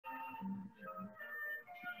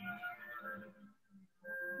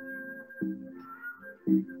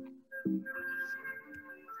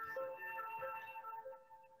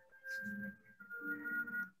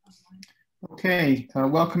Okay,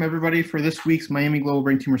 welcome everybody for this week's Miami Global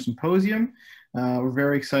Brain Tumor Symposium. We're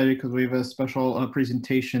very excited because we have a special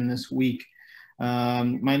presentation this week.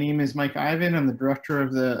 My name is Mike Ivan. I'm the director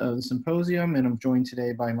of the symposium, and I'm joined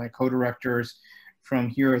today by my co-directors from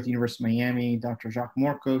here at the University of Miami, Dr. Jacques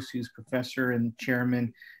Morcos, who's professor and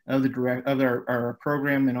chairman of our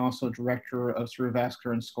program and also director of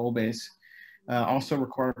cerebrovascular and skull base. Also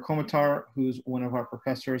Ricardo Comatar, who's one of our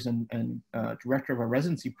professors and director of our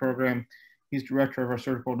residency program. He's director of our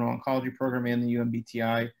surgical neuro-oncology program and the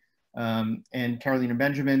UMBTI. And Carolina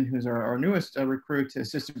Benjamin, who's our newest recruit,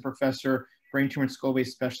 assistant professor, brain tumor and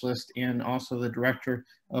skull-based specialist, and also the director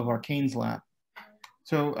of our Keynes lab.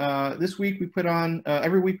 So this week we put on,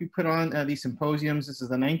 every week we put on these symposiums. This is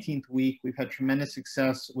the 19th week. We've had tremendous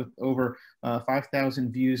success with over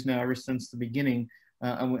 5,000 views now ever since the beginning.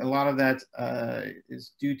 And a lot of that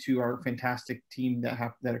is due to our fantastic team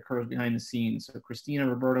that occurs behind the scenes. So Christina,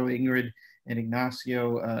 Roberto, Ingrid, and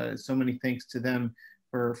Ignacio, so many thanks to them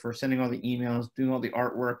for sending all the emails, doing all the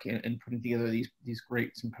artwork, and putting together these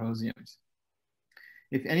great symposiums.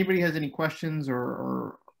 If anybody has any questions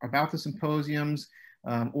or about the symposiums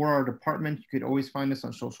or our department, you could always find us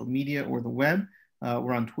on social media or the web.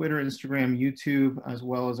 We're on Twitter, Instagram, YouTube, as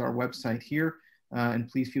well as our website here. And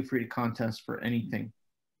please feel free to contact us for anything.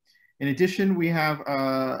 In addition, we have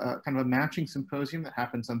kind of a matching symposium that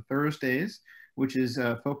happens on Thursdays, which is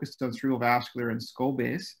focused on cerebrovascular and skull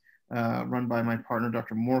base, run by my partner,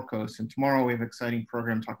 Dr. Morcos. And tomorrow we have an exciting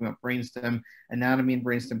program talking about brainstem anatomy and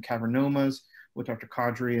brainstem cavernomas with Dr.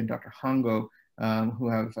 Kadri and Dr. Hongo, who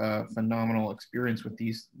have phenomenal experience with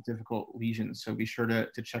these difficult lesions. So be sure to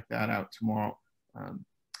check that out tomorrow.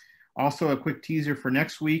 Also, a quick teaser for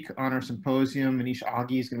next week on our symposium. Manish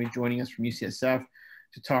Aghi is going to be joining us from UCSF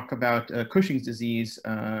to talk about Cushing's disease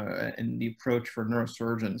and the approach for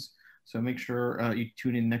neurosurgeons. So make sure you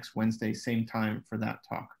tune in next Wednesday, same time for that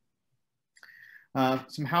talk.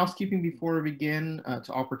 Some housekeeping before we begin.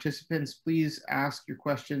 To all participants, please ask your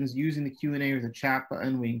questions using the Q&A or the chat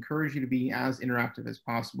button. We encourage you to be as interactive as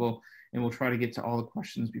possible, and we'll try to get to all the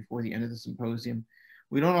questions before the end of the symposium.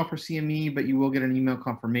 We don't offer CME, but you will get an email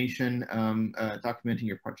confirmation documenting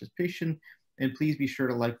your participation. And please be sure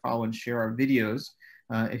to like, follow, and share our videos.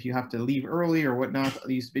 If you have to leave early or whatnot,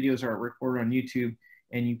 these videos are recorded on YouTube,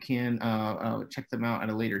 and you can check them out at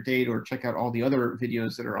a later date or check out all the other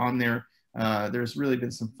videos that are on there. There's really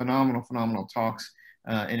been some phenomenal talks.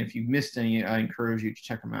 And if you've missed any, I encourage you to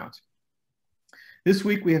check them out. This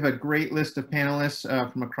week, we have a great list of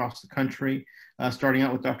panelists from across the country, starting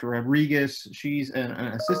out with Dr. Rodriguez. She's an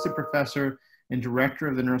assistant professor and director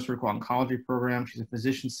of the neurosurgical oncology program. She's a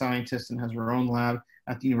physician scientist and has her own lab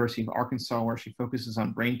at the University of Arkansas, where she focuses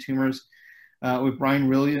on brain tumors. With Brian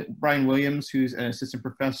Williams, who's an assistant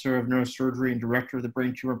professor of neurosurgery and director of the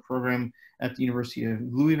brain tumor program at the University of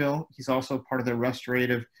Louisville. He's also part of the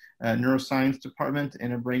restorative neuroscience department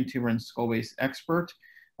and a brain tumor and skull-based expert.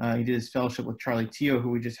 He did his fellowship with Charlie Teo, who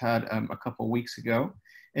we just had a couple of weeks ago.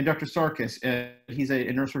 And Dr. Sarkis, he's a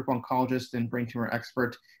neurosurgical oncologist and brain tumor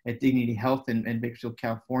expert at Dignity Health in Bakersfield,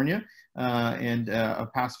 California, and a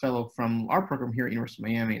past fellow from our program here at University of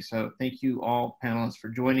Miami. So thank you all panelists for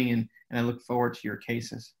joining, and I look forward to your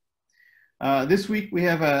cases. This week we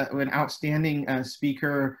have an outstanding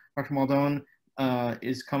speaker. Dr. Maldon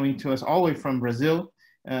is coming to us all the way from Brazil.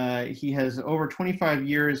 He has over 25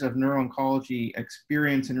 years of neuro-oncology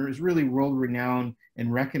experience and is really world-renowned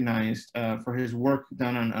and recognized for his work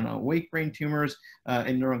done on awake brain tumors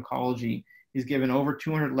in neuro-oncology. He's given over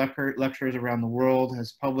 200 lectures around the world,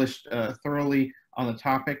 has published thoroughly on the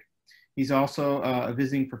topic. He's also a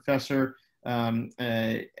visiting professor at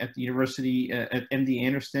the university at MD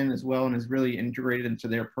Anderson as well, and is really integrated into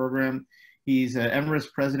their program. He's Emeritus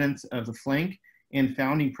President of the Flank and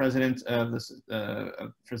founding president of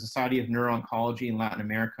the for Society of Neuro-Oncology in Latin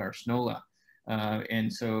America, or SNOLA.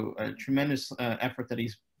 And so a tremendous effort that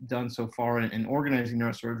he's done so far in organizing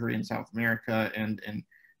neurosurgery in South America, and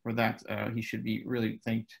for that he should be really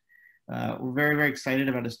thanked. We're very excited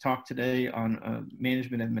about his talk today on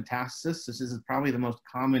management of metastasis. This is probably the most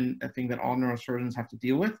common thing that all neurosurgeons have to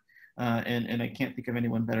deal with, and I can't think of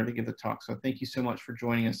anyone better to give the talk. So thank you so much for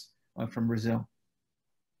joining us from Brazil.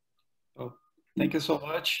 Oh, thank you so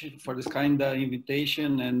much for this kind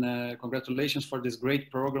invitation, and congratulations for this great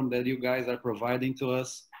program that you guys are providing to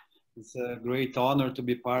us. It's a great honor to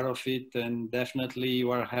be part of it, and definitely you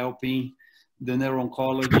are helping the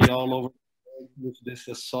neuro-oncology all over with this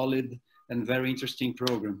solid and very interesting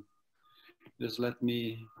program. Just let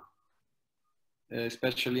me,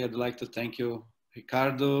 especially I'd like to thank you,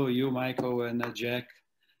 Ricardo, you, Michael, and Jack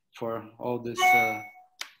for all this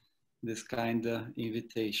this kind of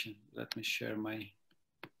invitation. Let me share my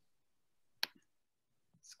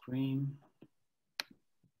screen.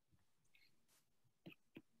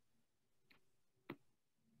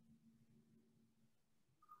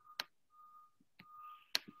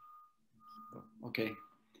 Okay.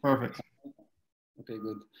 Perfect. Okay,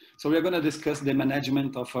 good. So we're going to discuss the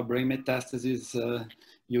management of brain metastases.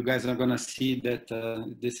 You guys are going to see that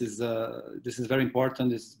this is very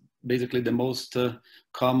important. It's basically the most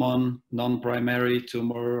common non-primary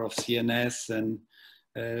tumor of CNS, and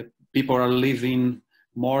people are living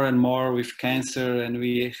more and more with cancer, and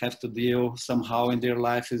we have to deal somehow in their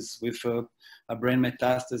lives with a brain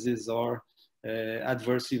metastasis or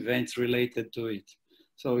adverse events related to it.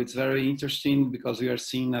 So it's very interesting because we are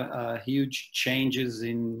seeing huge changes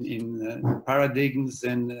in paradigms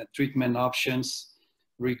and treatment options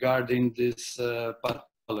regarding this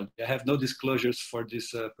pathology. I have no disclosures for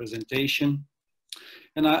this presentation.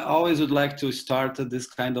 And I always would like to start this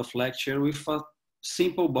kind of lecture with a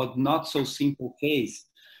simple but not so simple case.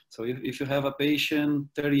 So if you have a patient,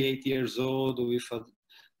 38 years old, with a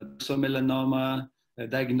melanoma,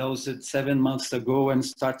 diagnosed 7 months ago and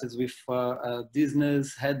started with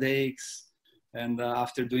dizziness, headaches, and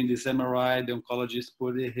after doing this MRI, the oncologist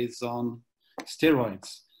put his on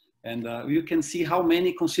steroids. And you can see how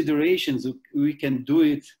many considerations we can do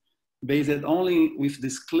it based only with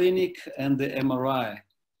this clinic and the MRI.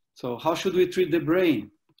 So how should we treat the brain?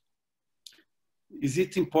 Is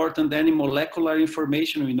it important any molecular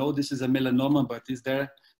information? We know this is a melanoma, but is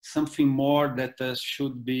there something more that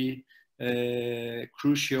should be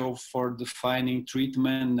crucial for defining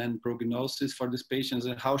treatment and prognosis for these patients?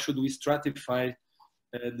 And how should we stratify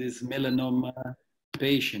this melanoma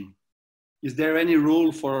patient? Is there any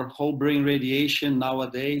rule for whole brain radiation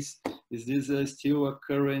nowadays? Is this still a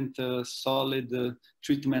current solid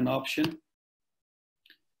treatment option?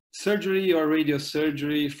 Surgery or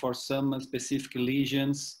radiosurgery for some specific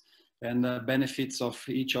lesions, and benefits of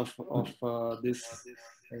each of this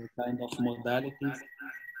kind of modalities.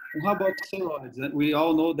 And how about steroids? We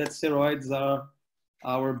all know that steroids are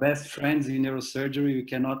our best friends in neurosurgery. We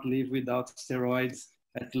cannot live without steroids,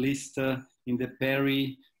 at least in the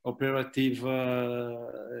peri-operative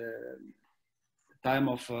time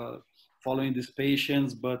of following these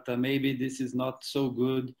patients, but maybe this is not so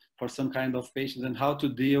good for some kind of patients, and how to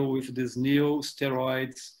deal with this new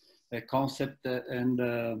steroids concept. And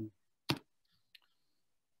let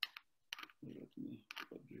me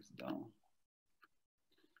put this down.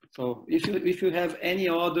 So if you have any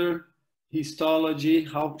other histology,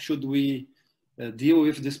 how should we deal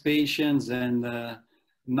with these patients? And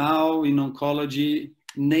now in oncology,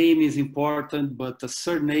 name is important, but the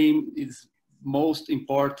surname is most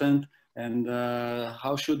important. And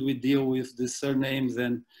how should we deal with the surnames?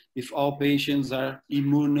 And if all patients are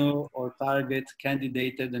immuno or target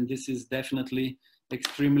candidated, and this is definitely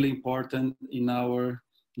extremely important in our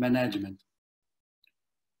management.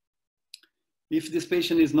 If this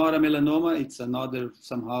patient is not a melanoma, it's another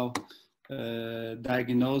somehow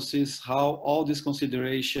diagnosis, how all this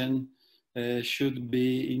consideration should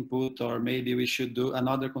be input, or maybe we should do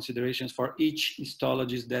another considerations for each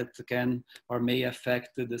histology that can or may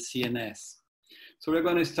affect the CNS. So we're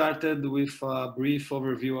going to start with a brief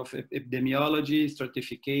overview of epidemiology,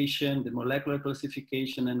 stratification, the molecular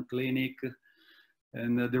classification and clinic,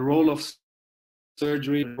 and the role of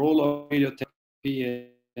surgery, the role of radiotherapy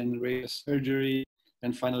and radiosurgery,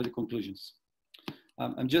 and finally the conclusions.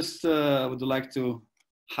 I'm just would like to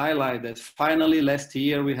highlight that finally last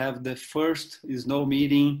year we have the first SNO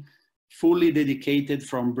meeting fully dedicated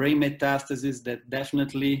from brain metastases. That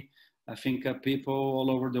definitely, I think people all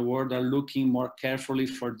over the world are looking more carefully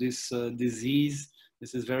for this disease.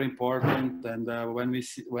 This is very important. And when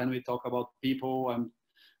we talk about people,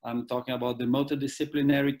 I'm talking about the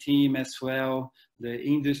multidisciplinary team as well, the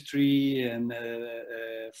industry and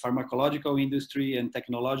pharmacological industry and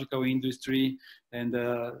technological industry. And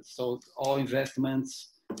so all investments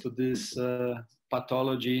to this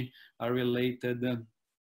pathology are related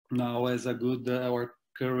now as a good or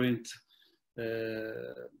current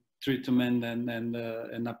treatment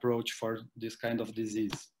and approach for this kind of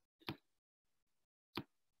disease.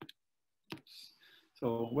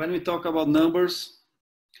 So when we talk about numbers,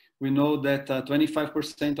 we know that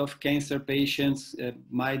 25% of cancer patients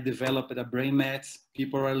might develop a brain mets.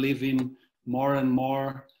 People are living more and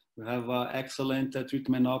more. We have excellent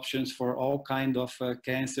treatment options for all kinds of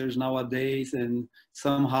cancers nowadays, and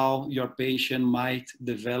somehow your patient might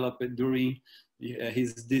develop it during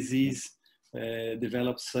his disease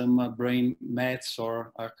develop some brain mets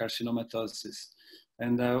or carcinomatosis.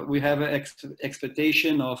 And we have an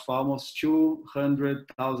expectation of almost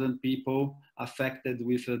 200,000 people affected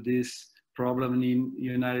with this problem in the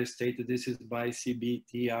United States. This is by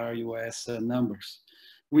CBTRUS numbers.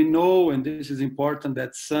 We know, and this is important,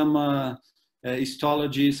 that some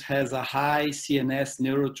histologies has a high CNS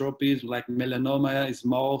neurotropism like melanoma,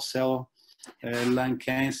 small cell lung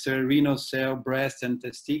cancer, renal cell, breast, and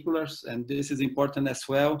testiculars. And this is important as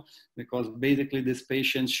well, because basically these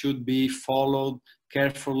patients should be followed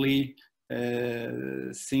carefully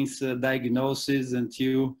since diagnosis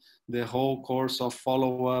until the whole course of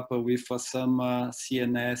follow-up with some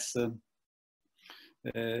CNS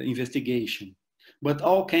investigation. But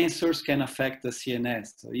all cancers can affect the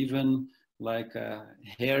CNS. So even like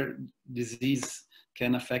hair disease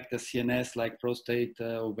can affect the CNS, like prostate,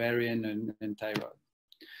 ovarian, and thyroid.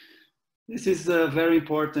 This is a very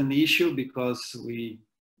important issue because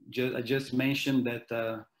I just mentioned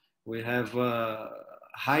that we have a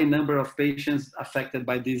high number of patients affected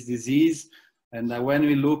by this disease. And when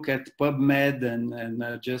we look at PubMed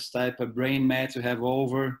and just type a brain met, we have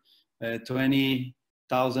over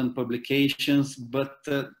 20,000 publications. But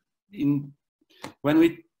when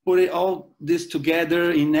we put all this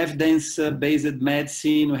together in evidence-based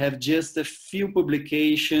medicine, we have just a few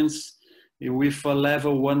publications with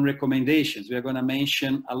level 1 recommendations. We are going to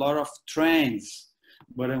mention a lot of trends,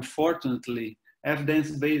 but unfortunately,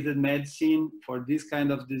 evidence-based medicine for this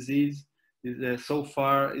kind of disease so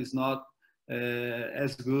far is not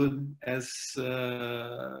as good as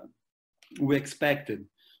we expected.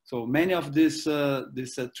 So many of these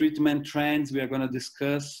treatment trends we are going to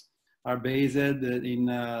discuss are based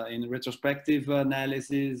in retrospective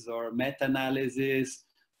analysis or meta-analysis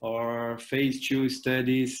or phase 2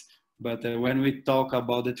 studies. But when we talk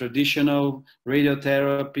about the traditional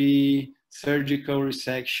radiotherapy, surgical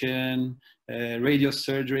resection,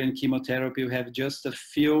 radiosurgery, and chemotherapy, we have just a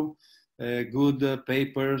few good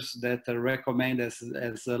papers that recommend as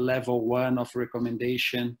a level 1 of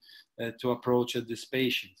recommendation to approach these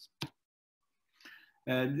patients.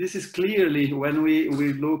 This is clearly when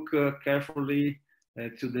we look carefully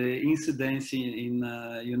to the incidence in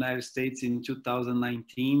United States in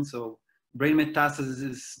 2019. So brain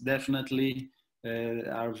metastases definitely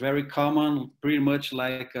are very common, pretty much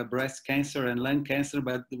like breast cancer and lung cancer.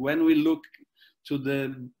 But when we look to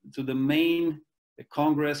the main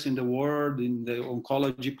congress in the world, in the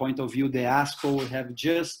oncology point of view, the ASCO, we have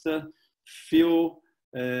just a few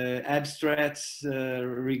abstracts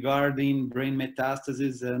regarding brain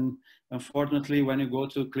metastases. And unfortunately, when you go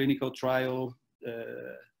to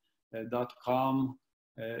clinicaltrial.com,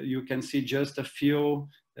 you can see just a few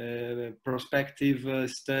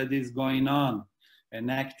prospective studies going on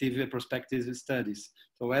and active prospective studies.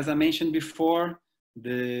 So as I mentioned before,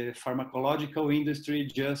 the pharmacological industry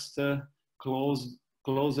just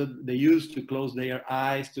they used to close their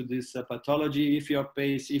eyes to this pathology.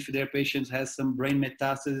 If their patients has some brain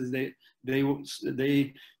metastases, they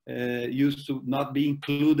used to not be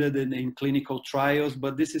included in clinical trials.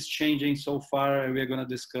 But this is changing so far. We're going to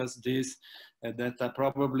discuss this, that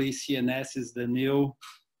probably CNS is the new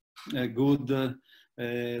good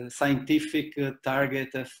scientific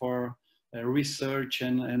target for research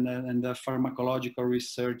and pharmacological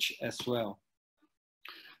research as well.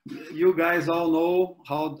 You guys all know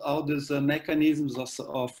how these mechanisms of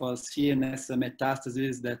CNS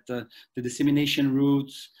metastasis, that the dissemination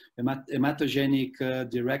routes, hematogenic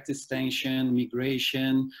direct extension,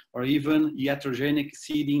 migration, or even iatrogenic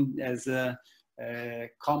seeding, as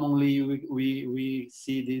commonly we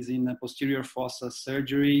see this in posterior fossa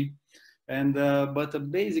surgery. And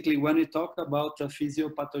but basically, when we talk about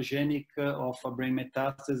physiopathogenic of brain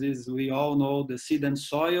metastasis, we all know the seed and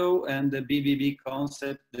soil and the BBB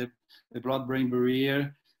concept, the blood-brain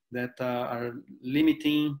barrier, that are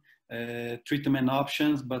limiting treatment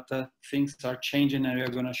options. But things are changing, and we're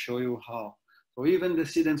going to show you how. So even the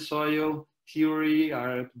seed and soil theory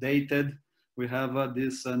are updated. We have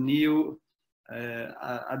this new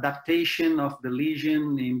adaptation of the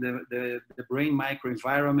lesion in the brain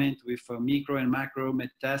microenvironment with micro and macro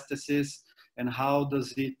metastasis, and how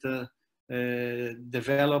does it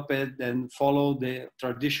develop it and follow the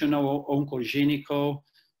traditional oncogenical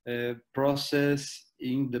process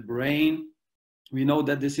in the brain. We know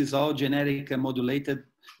that this is all genetic modulated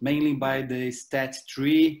mainly by the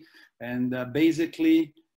STAT3, and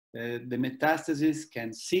basically the metastasis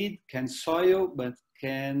can seed, can soil, but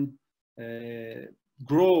can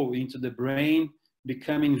grow into the brain,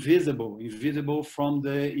 become invisible from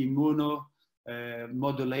the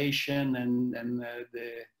immunomodulation and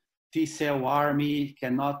the T-cell army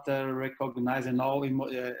cannot recognize, and all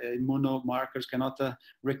immunomarkers cannot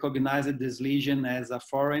recognize this lesion as a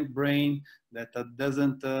foreign brain that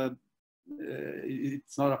doesn't,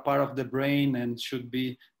 it's not a part of the brain and should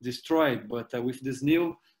be destroyed. But with this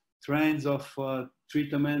new trends of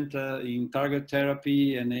treatment in target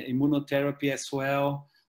therapy and immunotherapy as well,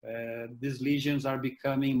 these lesions are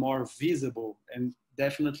becoming more visible and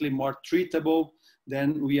definitely more treatable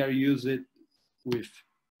than we are used with.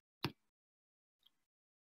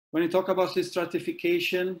 When you talk about this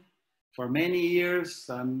stratification, for many years,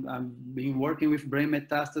 I've been working with brain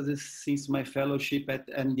metastasis since my fellowship at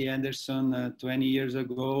MD Anderson 20 years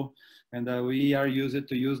ago. And we are used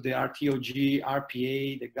to use the RTOG,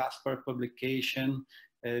 RPA, the Gaspar publication,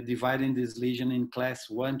 dividing this lesion in class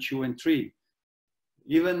 1, 2, and 3.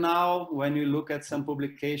 Even now, when you look at some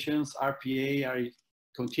publications, RPA are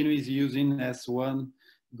continues using as one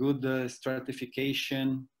good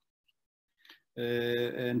stratification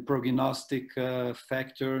and prognostic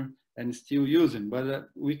factor, and still using. But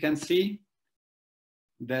we can see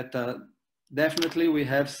that definitely we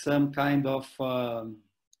have some kind of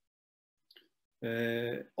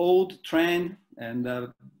old trend,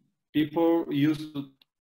 and people used to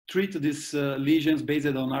treat these lesions based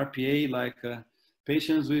on RPA, like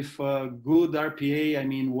patients with good RPA, I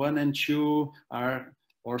mean 1 and 2 are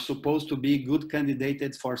supposed to be good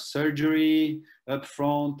candidates for surgery up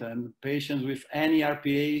front, and patients with any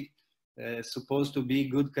RPA supposed to be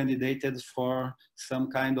good candidates for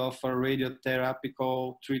some kind of a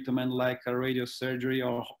radiotherapical treatment like a radiosurgery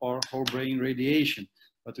or whole brain radiation.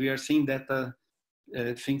 But we are seeing that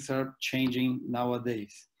things are changing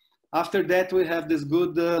nowadays. After that, we have this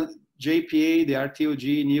good JPA, the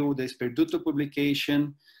RTOG, new, the Sperduto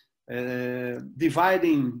publication,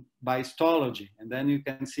 dividing by histology. And then you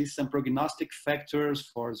can see some prognostic factors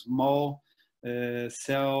for small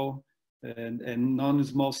cell and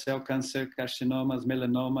non-small cell cancer, carcinomas,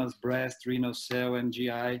 melanomas, breast, renal cell, and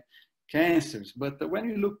GI cancers. But when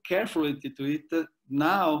you look carefully to it,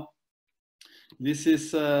 now this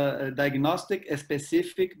is diagnostic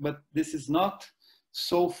specific, but this is not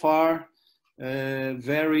so far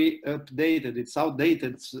very updated. It's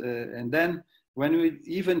outdated. And then when we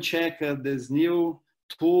even check this new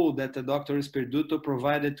tool that Dr. Sperduto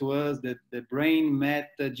provided to us, that the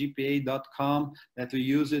brainmetgpa.com, that we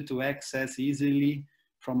use it to access easily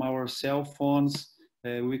from our cell phones,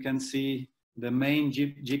 we can see the main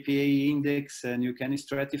GPA index, and you can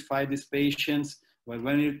stratify these patients. But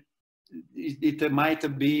when it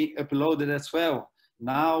might be uploaded as well.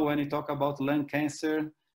 Now, when you talk about lung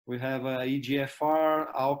cancer, we have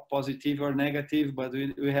EGFR, ALK positive or negative, but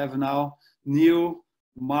we have now new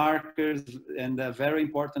markers, and very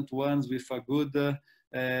important ones with a good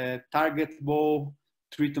targetable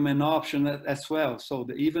treatment option as well. So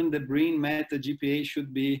even the brain meta GPA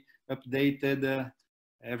should be updated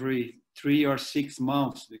every 3 or 6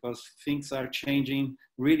 months, because things are changing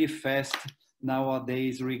really fast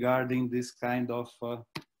nowadays regarding this kind of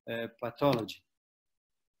pathology.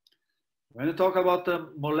 When you talk about the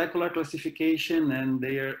molecular classification and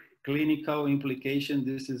their clinical implication,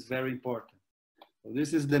 this is very important. So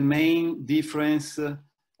this is the main difference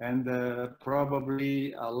and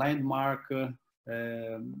probably a landmark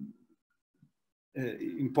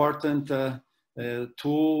important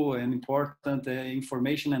tool and important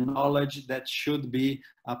information and knowledge that should be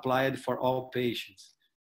applied for all patients.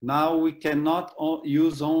 Now we cannot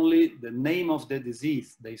use only the name of the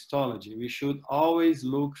disease, the histology. We should always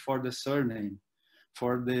look for the surname,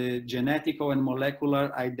 for the genetical and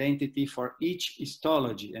molecular identity for each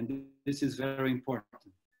histology. And this is very important.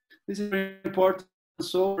 This is very important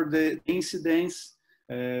also for the incidence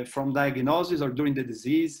from diagnosis or during the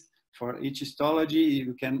disease. For each histology,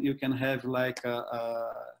 you can have like a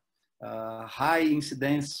high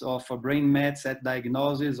incidence of brain mets at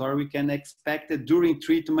diagnosis, or we can expect it during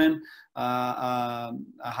treatment a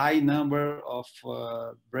high number of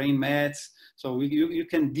brain mets. So you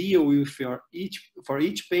can deal with for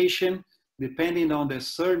each patient, depending on the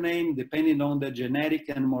surname, depending on the genetic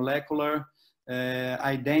and molecular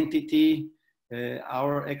identity,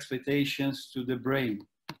 our expectations to the brain.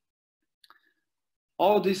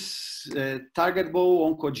 All these targetable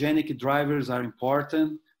oncogenic drivers are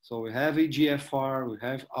important. So we have EGFR, we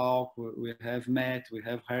have ALK, we have MET, we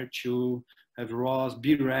have HER2, have ROS,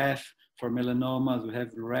 BRAF for melanomas, we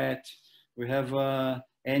have RET, we have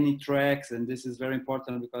NTRK, and this is very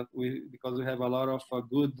important because we have a lot of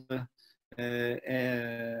good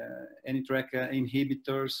NTRK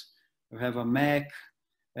inhibitors. We have a MEK,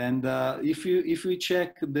 And if we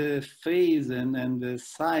check the phase and the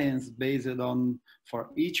science based on for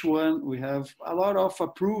each one, we have a lot of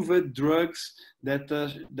approved drugs that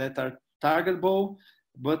are targetable,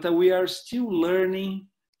 but we are still learning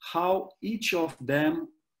how each of them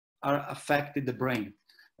are affecting the brain.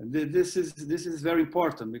 This is very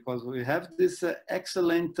important because we have this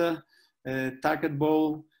excellent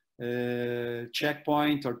targetable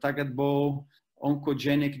checkpoint or targetable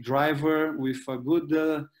oncogenic driver with a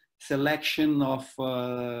good selection of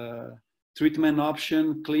treatment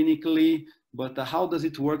option clinically, but how does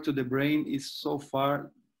it work to the brain is so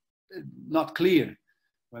far not clear.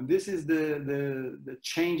 And this is the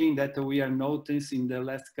changing that we are noticing in the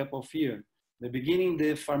last couple of years. The beginning,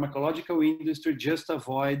 the pharmacological industry just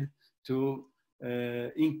avoid to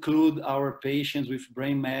include our patients with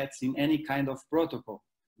brain mets in any kind of protocol.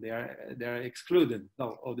 They are excluded.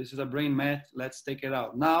 No, oh, this is a brain met, let's take it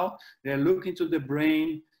out. Now they're looking to the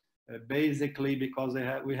brain basically because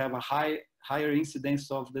we have a higher incidence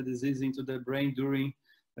of the disease into the brain during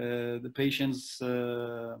the patient's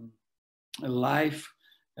life,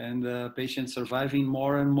 and patients surviving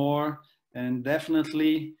more and more. And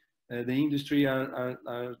definitely the industry are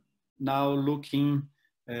now looking,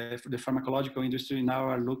 the pharmacological industry now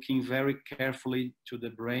are looking very carefully to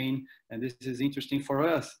the brain. And this is interesting for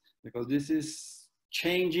us because this is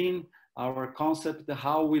changing our concept,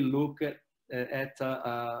 how we look at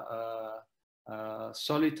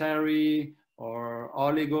solitary or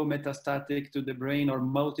oligometastatic to the brain or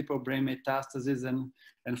multiple brain metastases,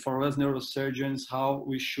 and for us neurosurgeons, how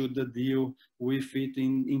we should deal with it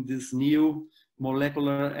in this new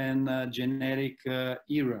molecular and genetic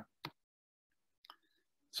era.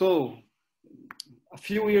 So a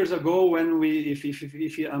few years ago, when if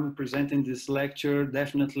I'm presenting this lecture,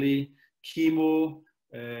 definitely chemo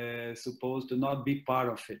supposed to not be part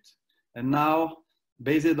of it. And now,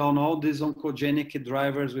 based on all these oncogenic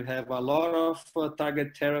drivers, we have a lot of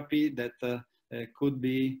target therapy that could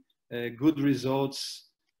be good results,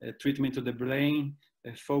 treatment to the brain,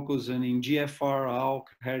 focusing in GFR, ALK,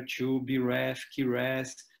 HER2, BRAF,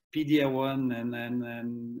 KRAS, PD-L1, and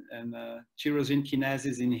tyrosine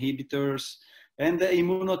kinase inhibitors, and the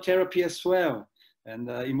immunotherapy as well. And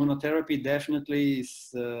immunotherapy definitely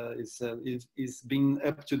is being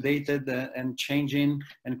up to date and changing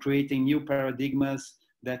and creating new paradigms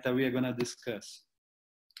that we are going to discuss.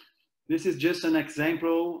 This is just an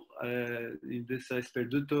example in this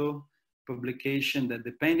Sperduto publication that,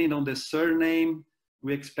 depending on the surname,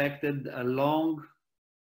 we expected a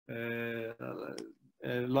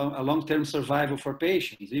long-term survival for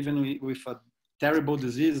patients, even with a terrible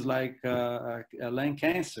disease like lung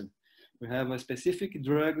cancer. We have specific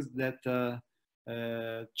drugs that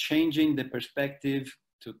changing the perspective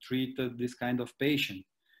to treat this kind of patient.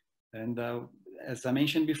 And as I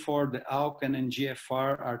mentioned before, the ALK and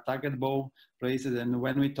NGFR are targetable places. And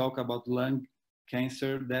when we talk about lung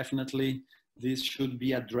cancer, definitely this should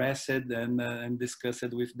be addressed and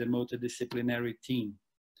discussed with the multidisciplinary team.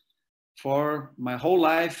 For my whole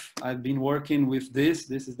life, I've been working with this.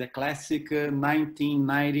 This is the classic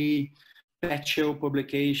 1990 Petchel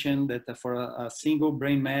publication that for a single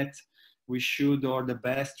brain met, we should, or the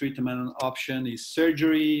best treatment option is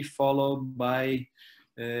surgery followed by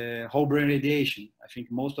whole brain radiation. I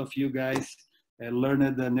think most of you guys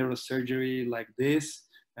learned the neurosurgery like this,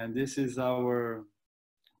 and this is our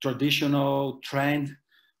traditional trend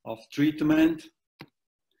of treatment.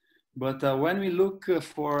 But when we look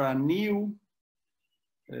for a new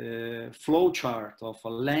flow chart of a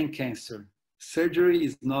lung cancer, surgery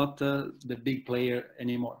is not the big player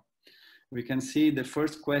anymore. We can see the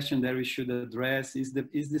first question that we should address is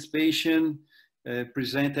this patient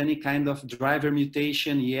present any kind of driver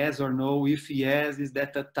mutation, yes or no? If yes, is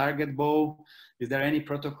that a targetable? Is there any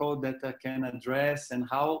protocol that can address, and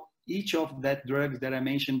how each of that drugs that I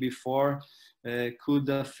mentioned before could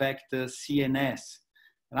affect CNS?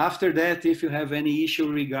 And after that, if you have any issue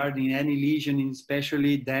regarding any lesion,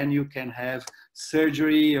 especially, then you can have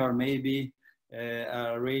surgery or maybe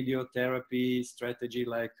a radiotherapy strategy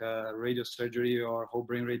like radiosurgery or whole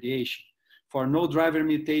brain radiation. For no driver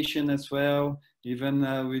mutation as well,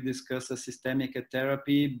 even we discuss a systemic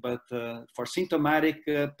therapy, but for symptomatic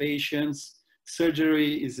patients,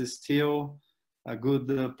 surgery is still a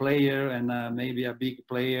good player and maybe a big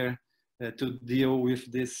player to deal with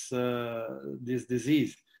this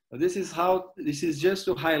disease. This is just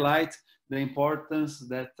to highlight the importance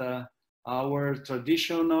that our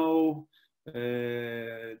traditional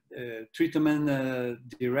treatment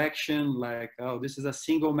direction, like, oh, this is a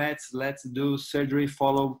single mets, let's do surgery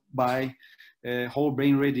followed by whole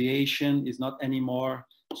brain radiation, is not anymore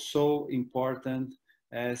so important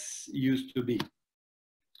as used to be.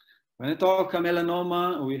 When I talk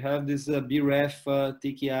melanoma, we have this BRAF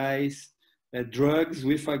TKIs drugs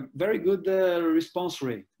with a very good response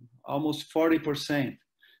rate, almost 40%.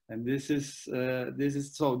 And this is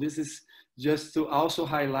just to also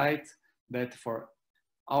highlight that for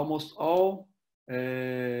almost all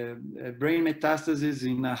brain metastases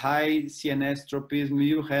in a high CNS tropism,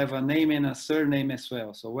 you have a name and a surname as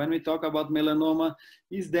well. So when we talk about melanoma,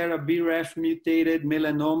 is there a BRAF mutated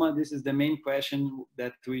melanoma? This is the main question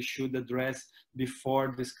that we should address before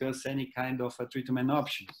discuss any kind of treatment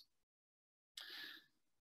options.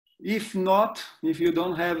 If not, if you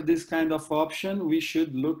don't have this kind of option, we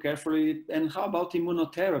should look carefully. And how about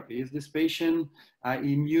immunotherapy? Is this patient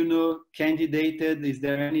immunocandidated? Is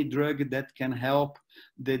there any drug that can help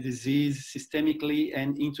the disease systemically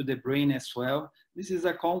and into the brain as well? This is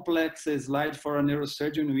a complex slide for a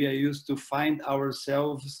neurosurgeon. We are used to find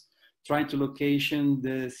ourselves trying to location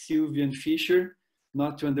the Sylvian Fisher,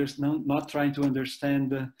 not trying to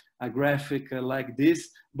understand a graphic like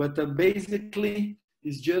this, but basically,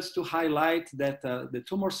 is just to highlight that the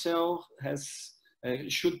tumor cell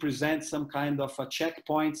should present some kind of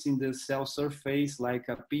checkpoints in the cell surface, like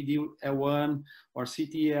a PD-L1 or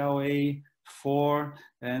CTLA-4,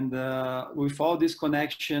 and with all this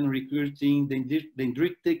connection, recruiting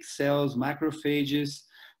dendritic cells, macrophages,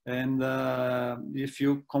 and if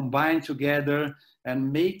you combine together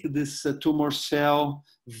and make this tumor cell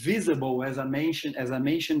visible, as I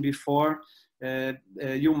mentioned before,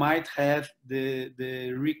 you might have the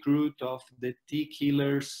recruit of the T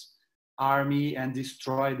killers army and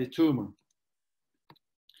destroy the tumor.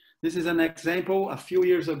 This is an example. A few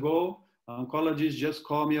years ago, an oncologist just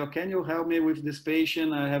called me, oh, can you help me with this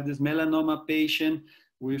patient? I have this melanoma patient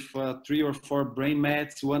with 3 or 4 brain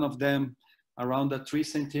mets, one of them around 3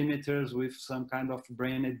 centimeters with some kind of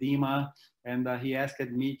brain edema, and he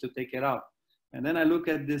asked me to take it out. And then I look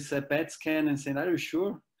at this PET scan and say, are you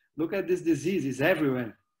sure? Look at this disease, it's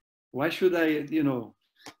everywhere. Why should I,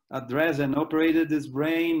 address and operate this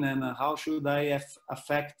brain, and how should I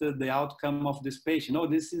affect the outcome of this patient? No,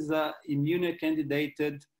 this is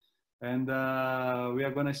immunocandidated, and we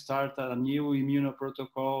are going to start a new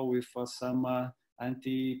immunoprotocol with some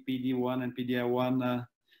anti-PD-1 and PD-L1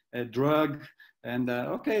 drug. And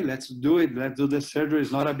okay, let's do it. Let's do the surgery.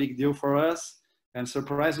 It's not a big deal for us. And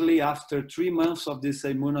surprisingly, after 3 months of this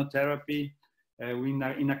immunotherapy,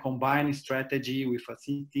 in a combined strategy with a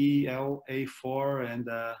CTLA-4 and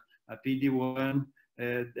a PD-1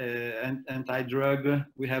 anti-drug,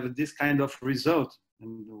 we have this kind of result.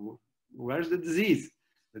 And where's the disease?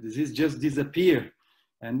 The disease just disappeared.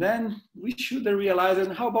 And then we should realize,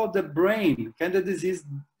 and how about the brain? Can the disease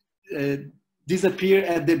disappear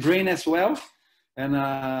at the brain as well? And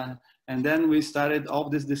then we started all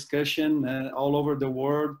this discussion all over the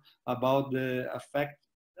world about the effect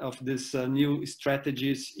of these new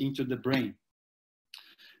strategies into the brain.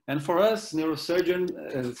 And for us, neurosurgeons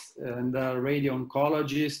and radio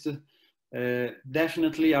oncologists,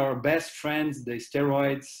 definitely our best friends, the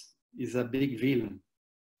steroids, is a big villain.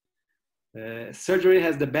 Surgery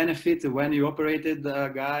has the benefit when you operated a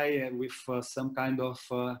guy with some kind of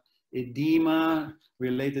edema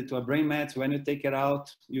related to a brain met. When you take it out,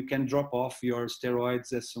 you can drop off your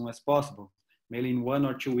steroids as soon as possible. Maybe in 1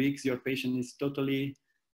 or 2 weeks, your patient is totally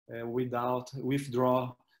withdraw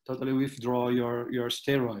your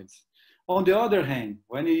steroids. On the other hand,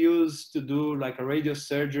 when you used to do like a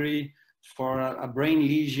radiosurgery for a brain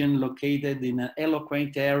lesion located in an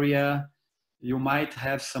eloquent area, you might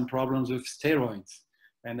have some problems with steroids.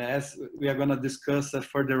 And as we are going to discuss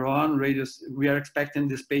further on, we are expecting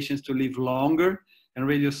these patients to live longer, and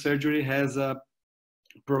radiosurgery has a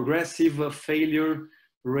progressive failure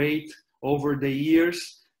rate over the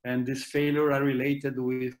years, and this failure are related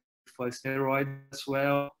with steroids as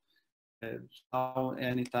well,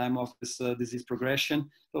 any time of this disease progression.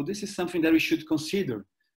 So this is something that we should consider.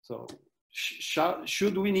 So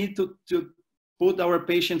should we need to put our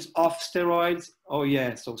patients off steroids? Oh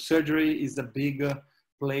yeah, so surgery is a big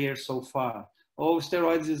player so far. Oh,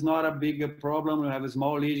 steroids is not a big problem, we have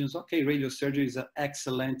small lesions. Okay, radiosurgery is an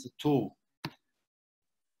excellent tool.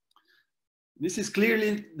 This is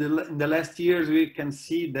clearly, in the last years, we can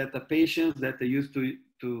see that the patients that are used to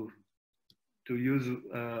use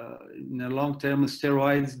in a long-term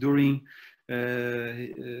steroids during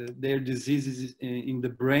their diseases in the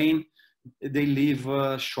brain, they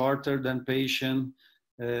live shorter than patients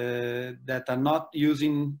that are not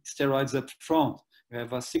using steroids up front. We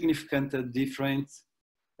have a significant difference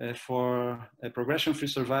for progression-free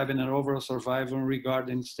survival and overall survival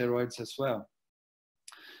regarding steroids as well.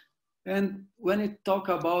 And when you talk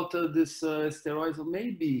about this steroids,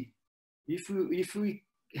 maybe if we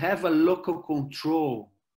have a local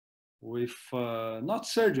control with not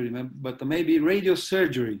surgery, but maybe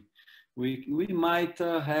radiosurgery, we might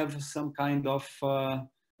have some kind of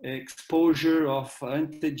exposure of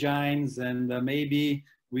antigens, and maybe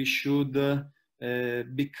we should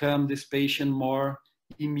become this patient more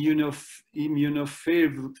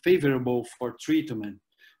immunofavorable for treatment.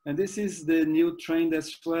 And this is the new trend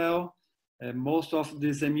as well. Most of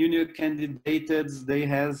these immunocandidates, they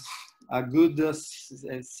have a good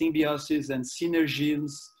symbiosis and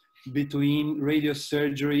synergies between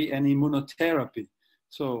radiosurgery and immunotherapy.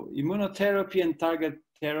 So immunotherapy and target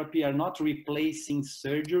therapy are not replacing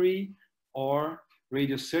surgery or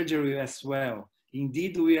radiosurgery as well.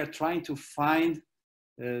 Indeed, we are trying to find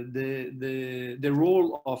the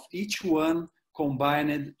role of each one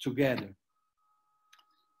combined together.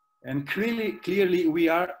 And clearly we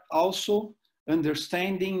are also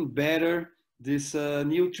understanding better these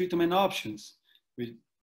new treatment options. We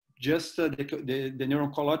just the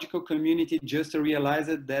neuro-oncological community just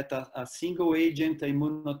realized that a single agent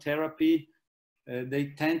immunotherapy,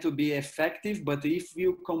 they tend to be effective, but if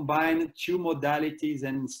you combine two modalities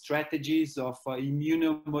and strategies of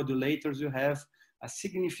immunomodulators, you have a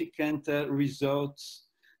significant results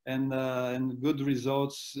and good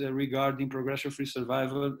results regarding progression-free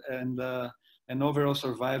survival and overall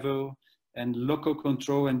survival and local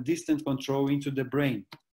control and distant control into the brain.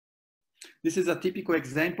 This is a typical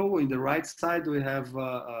example. In the right side, we have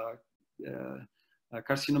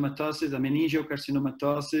carcinomatosis, a meningeal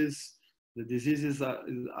carcinomatosis. The disease is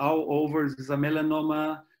all over. This is a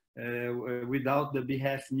melanoma without the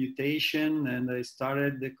BRAF mutation, and I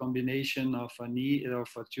started the combination of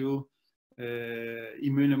two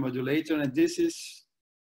immunomodulator, and this is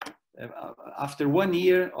after 1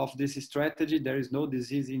 year of this strategy, there is no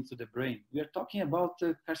disease into the brain. We are talking about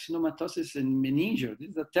carcinomatosis and meningeal.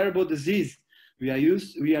 This is a terrible disease. We are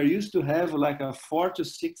used to have like a 4 to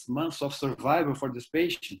 6 months of survival for this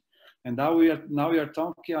patient, and now we are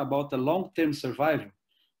talking about a long-term survival.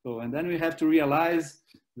 So, and then we have to realize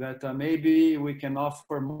that maybe we can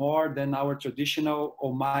offer more than our traditional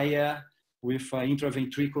Ommaya with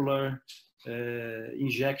intraventricular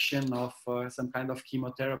injection of some kind of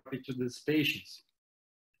chemotherapy to these patients.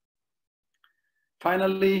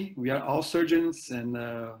 Finally, we are all surgeons, and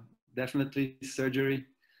definitely surgery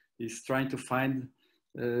is trying to find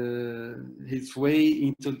its way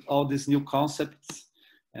into all these new concepts.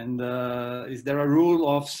 And is there a rule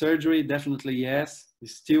of surgery? Definitely yes,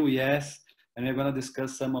 still yes. And we're going to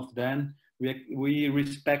discuss some of them. We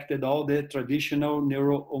respected all the traditional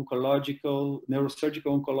neurosurgical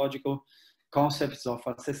oncological concepts of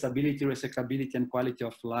accessibility, resecability, and quality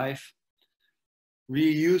of life. We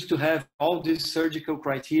used to have all these surgical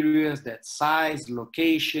criteria, that size,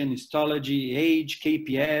 location, histology, age,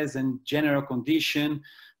 KPS, and general condition.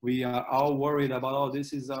 We are all worried about, oh,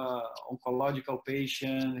 this is an oncological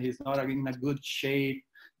patient, he's not in a good shape,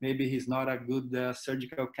 maybe he's not a good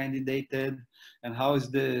surgical candidate, and how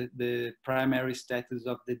is the primary status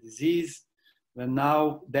of the disease. But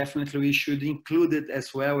now definitely we should include it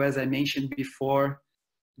as well, as I mentioned before,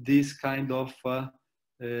 this kind of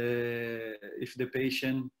if the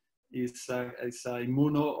patient is a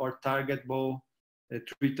immuno or targetable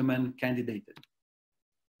treatment candidate.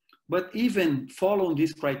 But even following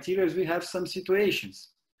these criteria, we have some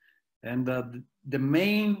situations. And the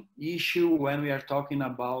main issue when we are talking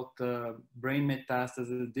about brain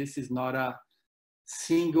metastasis, this is not a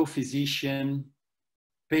single physician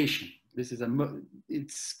patient.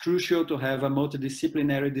 It's crucial to have a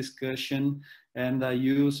multidisciplinary discussion, and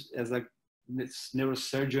use as a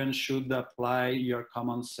neurosurgeon should apply your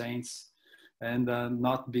common sense and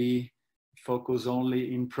not be focused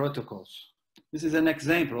only in protocols. This is an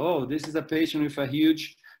example. Oh, this is a patient with a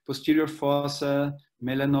huge posterior fossa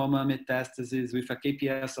melanoma metastasis with a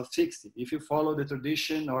KPS of 60. If you follow the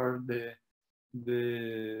tradition or the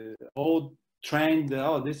old trend,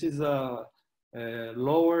 oh, this is a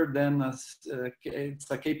lower than it's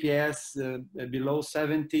a KPS below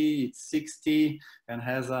 70, it's 60, and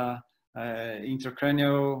has a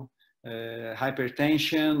intracranial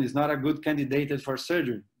hypertension, is not a good candidate for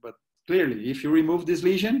surgery. But clearly, if you remove this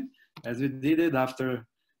lesion, as we did it after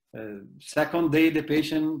second day, the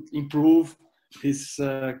patient improved his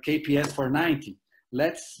KPS for 90.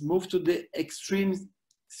 Let's move to the extreme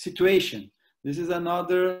situation. This is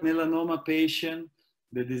another melanoma patient.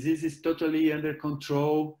 The disease is totally under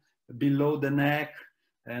control below the neck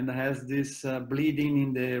and has this bleeding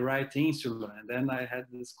in the right insula. And then I had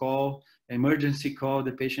this call, emergency call.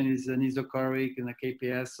 The patient is anesochoric and a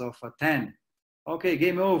KPS of 10. Okay,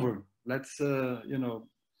 game over. let's, you know,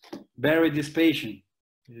 bury this patient.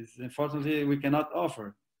 Unfortunately, we cannot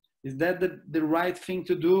offer. Is that the right thing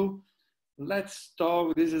to do? Let's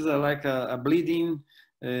talk. This is like a bleeding,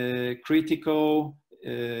 critical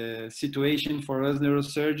situation for us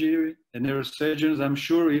neurosurgery and neurosurgeons. I'm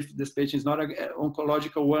sure if this patient is not an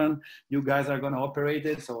oncological one, you guys are going to operate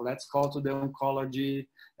it. So let's call to the oncology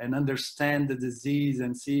and understand the disease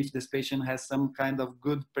and see if this patient has some kind of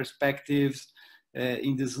good perspectives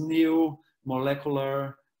in this new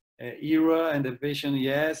molecular era. And the patient,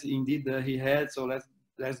 yes, indeed he had. So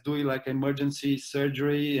let's do it like emergency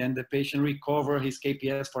surgery, and the patient recover his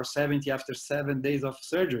KPS for 70 after 7 days of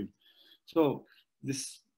surgery. So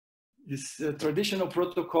this traditional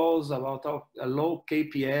protocols about a low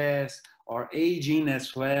KPS or aging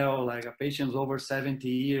as well, like a patient's over 70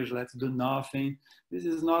 years, let's do nothing. This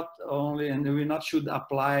is not only, and we not should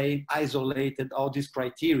apply isolated all these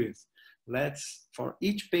criteria. Let's, for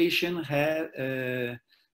each patient, have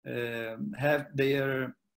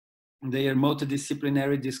their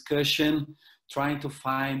multidisciplinary discussion, trying to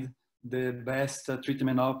find the best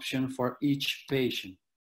treatment option for each patient.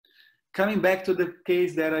 Coming back to the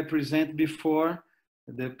case that I presented before,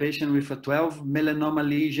 the patient with a 12 melanoma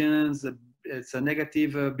lesions, it's a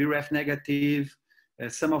negative, BRAF negative,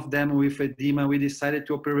 some of them with edema. We decided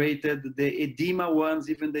to operate the edema ones,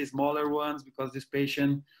 even the smaller ones, because this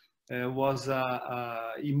patient was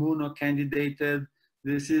immunocandidated.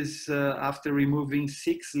 This is after removing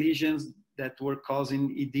 6 lesions that were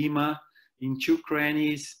causing edema in 2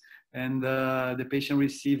 crannies, and the patient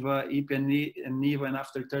received EP and NIVO, and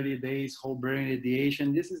after 30 days, whole brain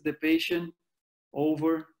radiation. This is the patient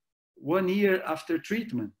over 1 year after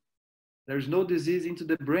treatment. There's no disease into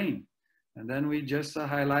the brain. And then we just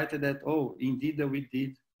highlighted that, oh, indeed we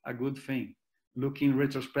did a good thing, looking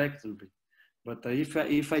retrospectively. But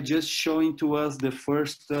if I just showing to us the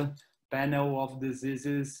first panel of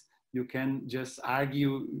diseases, you can just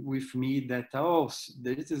argue with me that, oh,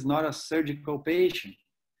 this is not a surgical patient.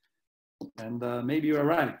 And maybe you're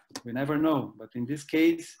right, we never know. But in this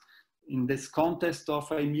case, in this context of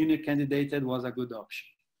immunocandidated, was a good option.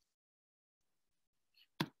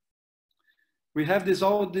 We have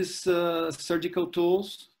all these surgical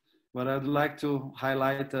tools, but I'd like to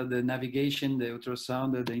highlight the navigation, the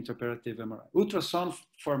ultrasound, the intraoperative MRI. Ultrasound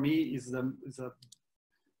for me is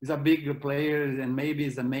a big player, and maybe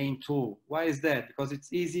is the main tool. Why is that? Because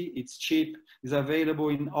it's easy, it's cheap, it's available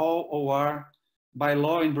in all OR by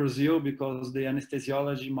law in Brazil, because the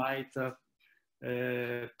anesthesiology might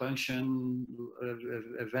function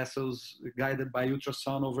vessels guided by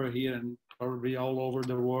ultrasound over here and probably all over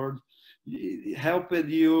the world. It helped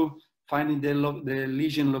you finding the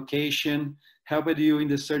lesion location, helped you in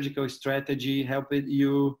the surgical strategy, helped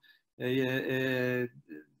you in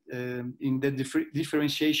the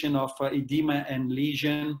differentiation of edema and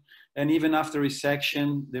lesion, and even after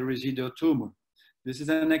resection, the residual tumor. This is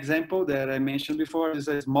an example that I mentioned before. This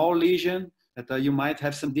is a small lesion that you might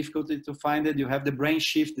have some difficulty to find it. You have the brain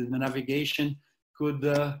shift, the navigation could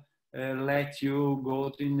let you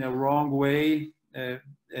go in the wrong way,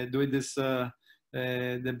 do this,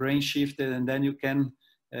 the brain shift, and then you can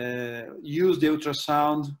use the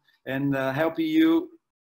ultrasound and help you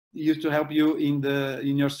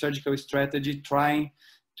in your surgical strategy, trying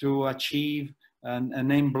to achieve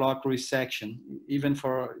an en bloc resection, even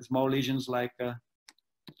for small lesions like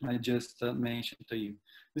I just mentioned to you.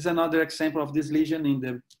 This is another example of this lesion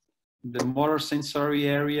in the motor sensory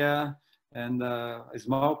area, and a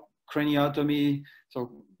small craniotomy.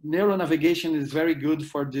 So neuronavigation is very good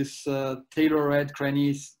for this tailor-read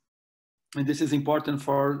cranies, and this is important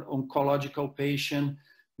for oncological patient,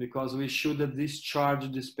 because we should discharge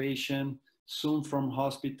this patient soon from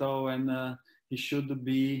hospital, and he should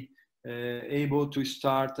be able to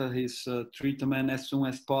start his treatment as soon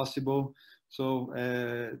as possible. So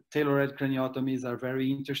tailor-read craniotomies are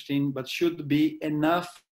very interesting, but should be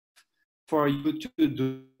enough for you to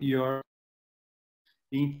do your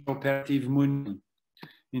intraoperative monitoring.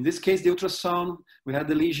 In this case, the ultrasound, we had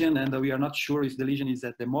the lesion, and we are not sure if the lesion is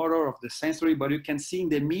at the motor of the sensory, but you can see in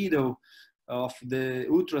the middle of the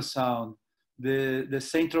ultrasound, the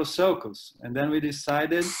central sulcus. And then we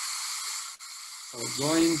decided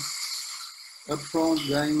going up front,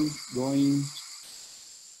 going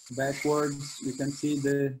backwards. You can see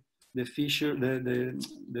the fissure,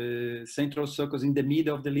 the central sulcus in the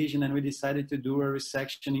middle of the lesion, and we decided to do a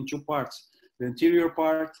resection in 2 parts. The anterior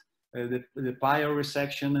part, the pile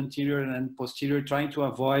resection, anterior and posterior, trying to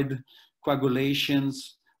avoid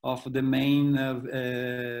coagulations of the main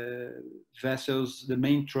vessels, the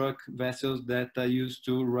main truck vessels that used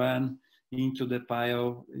to run into the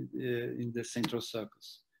pile in the central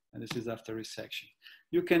sulcus. And this is after resection.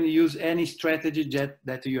 You can use any strategy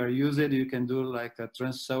that you are using. You can do like a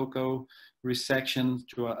transsulcal resection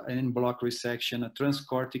to an en bloc resection, a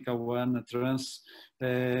transcortical one, a trans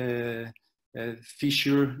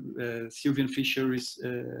fissure, Sylvian fissure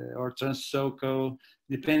or transsulcal,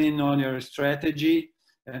 depending on your strategy.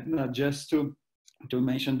 And just to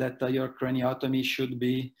mention that your craniotomy should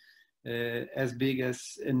be as big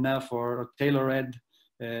as enough or tailored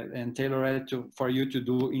and tailored for you to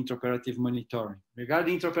do intraoperative monitoring.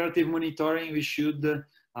 Regarding intraoperative monitoring, we should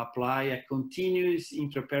apply a continuous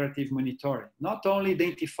intraoperative monitoring. Not only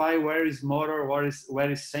identify where is motor,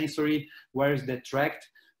 where is sensory, where is the tract,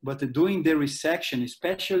 but doing the resection,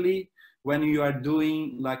 especially when you are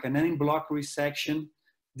doing like an en bloc resection,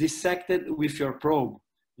 dissected with your probe.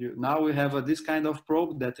 Now we have this kind of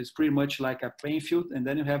probe that is pretty much like a plain field, and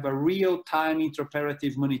then you have a real-time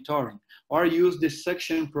intraoperative monitoring, or use the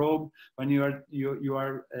suction probe when you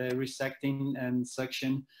are resecting and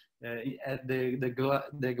suction at the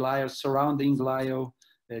glial, surrounding glial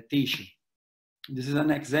tissue. This is an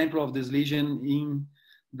example of this lesion in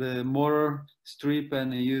the motor strip,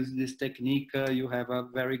 and you use this technique, you have a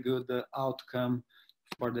very good outcome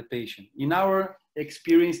for the patient. In our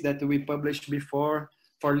experience that we published before,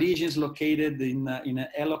 for lesions located in an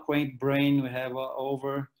eloquent brain, we have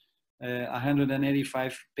over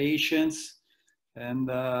 185 patients. And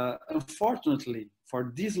unfortunately,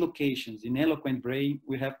 for these locations in eloquent brain,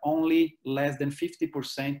 we have only less than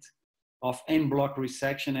 50% of en bloc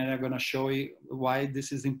resection, and I'm going to show you why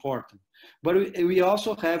this is important. But we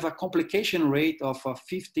also have a complication rate of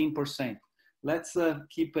 15%. Let's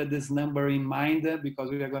keep this number in mind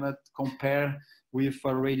because we are going to compare with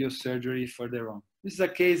radiosurgery further on. This is a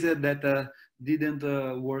case that didn't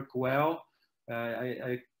work well.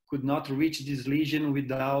 I could not reach this lesion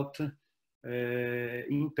without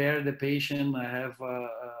impair the patient. I have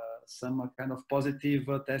some kind of positive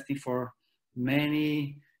testing for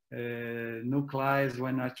many nuclei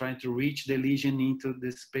when I'm trying to reach the lesion into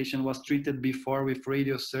this patient. Was treated before with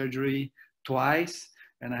radiosurgery twice,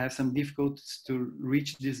 and I have some difficulties to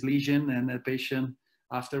reach this lesion, and the patient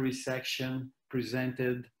after resection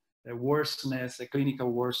presented a worseness, a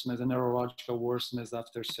clinical worseness, a neurological worseness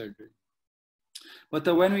after surgery. But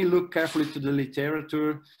when we look carefully to the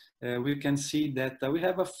literature, we can see that we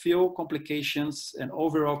have a few complications and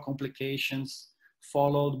overall complications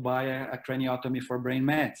followed by a craniotomy for brain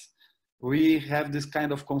mets. We have this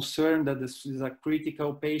kind of concern that this is a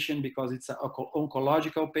critical patient because it's an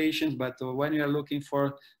oncological patient, but when you are looking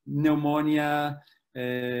for pneumonia,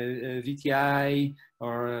 VTI,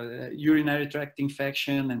 or urinary tract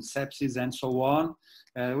infection and sepsis and so on,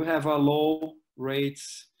 we have a low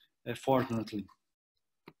rates, fortunately.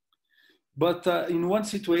 But in one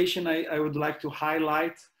situation, I would like to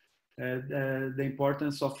highlight the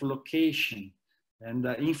importance of location. And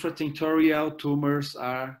infratentorial tumors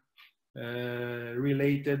are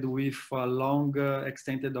related with long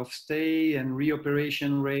extent of stay and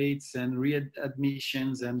reoperation rates and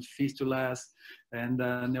readmissions and fistulas and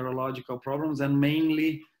neurological problems, and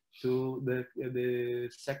mainly to the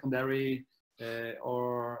secondary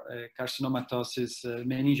or carcinomatosis,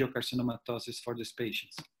 meningiocarcinomatosis for these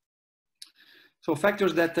patients. So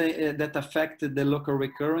factors that affect the local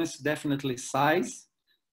recurrence, definitely size.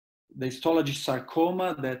 The histology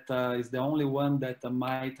sarcoma, that is the only one that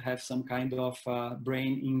might have some kind of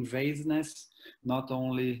brain invasedness, not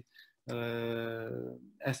only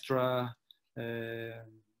extra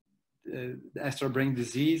brain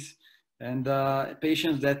disease, and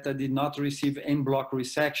patients that did not receive en bloc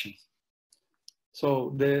resections.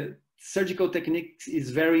 So the surgical technique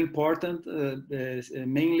is very important,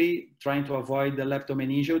 mainly trying to avoid the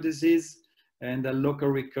leptomeningeal disease and the local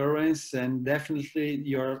recurrence, and definitely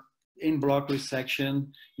your en bloc resection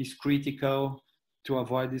is critical to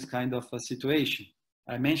avoid this kind of a situation.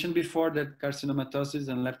 I mentioned before that carcinomatosis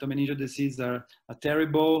and leptomeningeal disease are a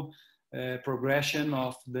terrible progression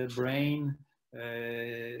of the brain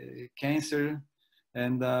cancer,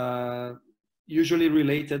 and usually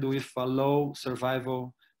related with a low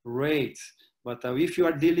survival rate. But if you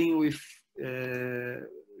are dealing with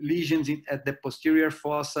lesions at the posterior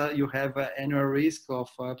fossa, you have an annual risk of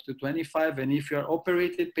up to 25. And if you are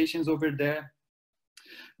operated patients over there,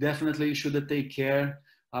 definitely you should take care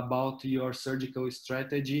about your surgical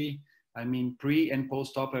strategy. I mean, pre and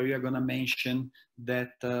post-op, we are going to mention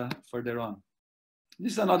that further on.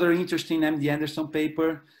 This is another interesting MD Anderson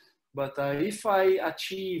paper, but if I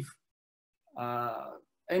achieve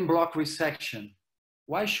en bloc resection,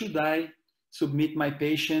 why should I submit my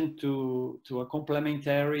patient to a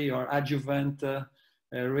complementary or adjuvant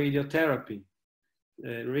radiotherapy?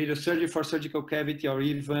 radiosurgery for surgical cavity, or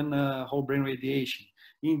even whole brain radiation.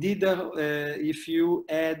 Indeed, if you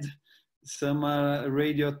add some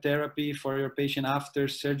radiotherapy for your patient after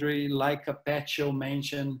surgery, like Petio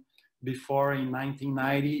mentioned before in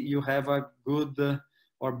 1990, you have a good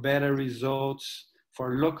or better results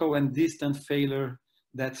for local and distant failure,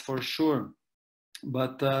 that's for sure.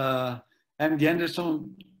 But MD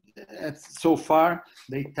Anderson, so far,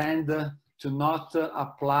 they tend to not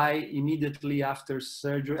apply immediately after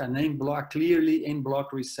surgery, an en bloc, clearly en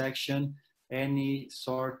bloc resection, any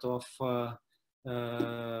sort of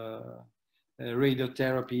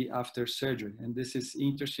radiotherapy after surgery. And this is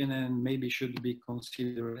interesting and maybe should be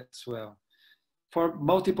considered as well. For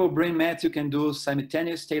multiple brain mets, you can do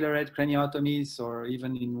simultaneous tailored craniotomies, or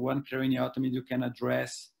even in one craniotomy, you can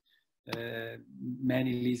address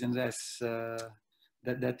many lesions as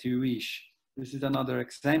that you wish. This is another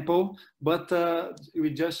example, but we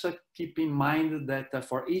just keep in mind that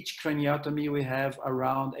for each craniotomy, we have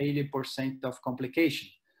around 80% of complication.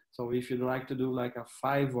 So if you'd like to do like a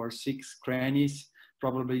 5 or 6 crannies,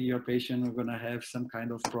 probably your patient is gonna have some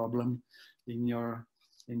kind of problem in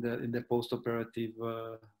the post-operative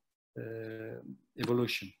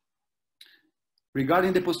evolution.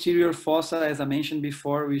 Regarding the posterior fossa, as I mentioned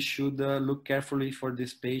before, we should look carefully for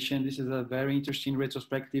this patient. This is a very interesting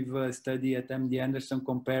retrospective study at MD Anderson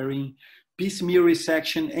comparing piecemeal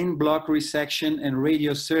resection, en bloc resection, and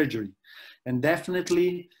radiosurgery. And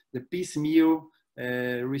definitely the piecemeal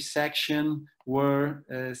resection were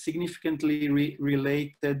significantly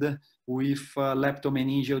related with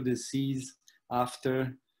leptomeningeal disease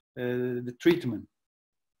after the treatment.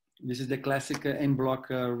 This is the classic en bloc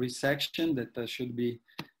resection that should be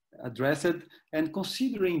addressed. And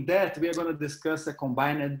considering that, we are going to discuss a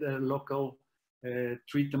combined local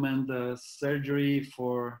treatment surgery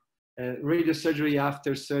for radiosurgery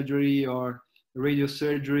after surgery, or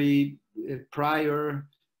radiosurgery prior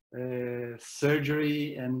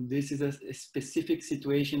surgery. And this is a specific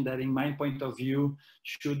situation that, in my point of view,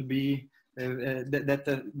 should be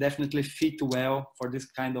that definitely fit well for this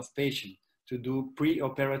kind of patient, to do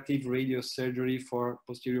pre-operative radiosurgery for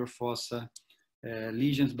posterior fossa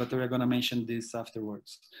lesions, but we're going to mention this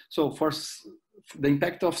afterwards. So for the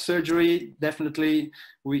impact of surgery, definitely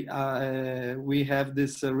we have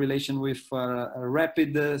this relation with a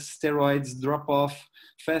rapid steroids drop-off,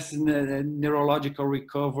 fast neurological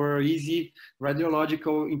recovery, easy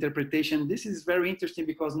radiological interpretation. This is very interesting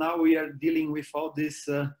because now we are dealing with all these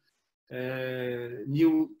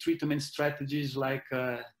new treatment strategies like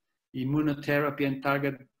immunotherapy and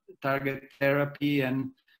target therapy,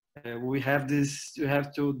 and we have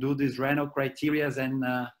to do these renal criteria and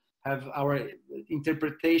have our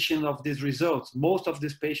interpretation of these results. Most of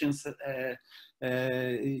these patients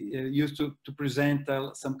used to present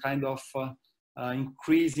some kind of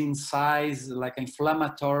increase in size, like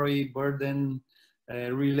inflammatory burden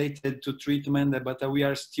related to treatment, but we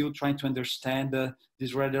are still trying to understand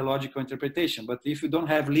this radiological interpretation. But if you don't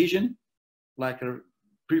have lesion, like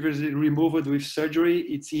previously removed with surgery,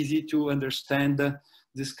 it's easy to understand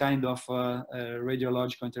this kind of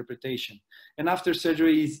radiological interpretation. And after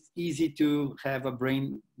surgery, it's easy to have a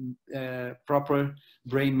proper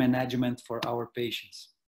brain management for our patients.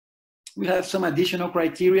 We have some additional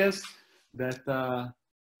criteria that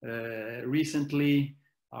recently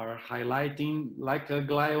are highlighting, like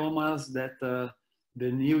gliomas, that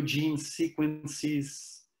the new gene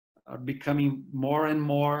sequences are becoming more and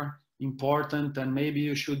more important, and maybe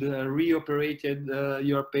you should reoperate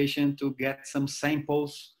your patient to get some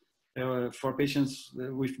samples for patients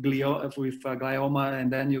with glioma,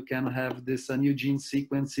 and then you can have this new gene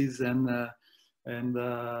sequences and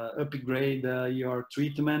upgrade your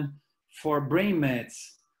treatment for brain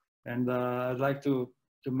mets. And I'd like to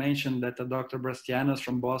mention that Dr. Brastianos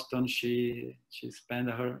from Boston, she spent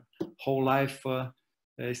her whole life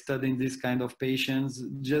studying this kind of patients,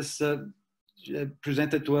 just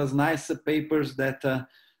presented to us nice papers that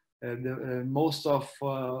most of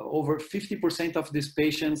over 50% of these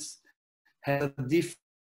patients have a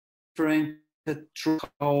different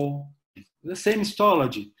the same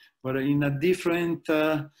histology, but in a different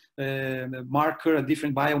marker, a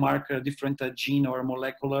different biomarker, a different gene or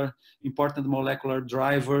important molecular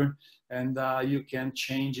driver, and you can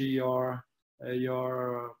change your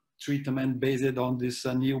treatment based on this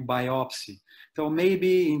new biopsy. So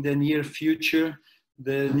maybe in the near future,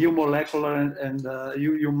 the new molecular and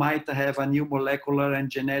you might have a new molecular and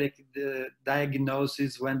genetic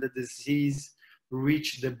diagnosis when the disease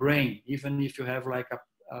reach the brain, even if you have like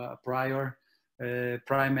a prior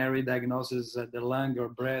primary diagnosis at the lung or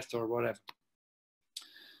breast or whatever.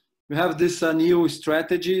 We have this new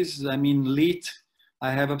strategies. I mean, LEAT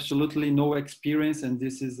I have absolutely no experience, and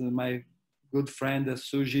this is my good friend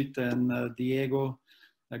Sujit and Diego,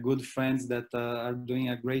 good friends that are doing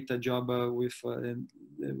a great job with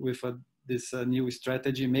this new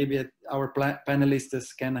strategy. Maybe our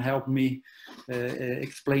panelists can help me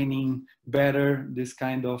explaining better this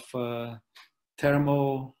kind of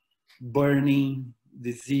thermal burning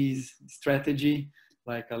disease strategy,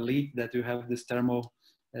 like a lead that you have this thermal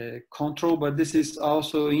control. But this is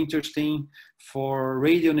also interesting for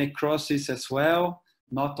radionecrosis as well,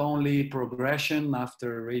 not only progression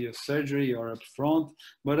after radiosurgery or upfront,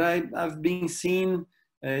 but I've been seeing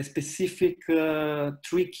specific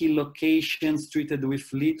tricky locations treated with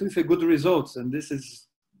lead with good results. And this is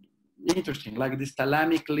interesting, like this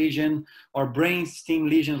thalamic lesion or brain stem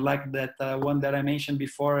lesions like that one that I mentioned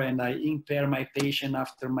before, and I impair my patient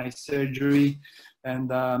after my surgery, and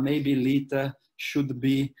maybe LITA should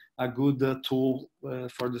be a good tool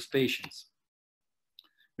for these patients.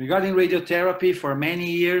 Regarding radiotherapy, for many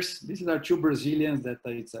years, these are two Brazilians that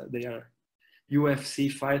they are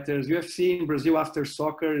UFC fighters. UFC in Brazil after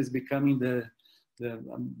soccer is becoming the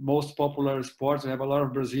most popular sport. We have a lot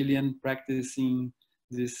of Brazilian practicing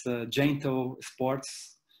this gentle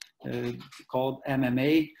sports called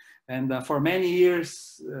MMA. And for many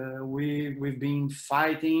years, we've been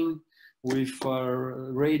fighting with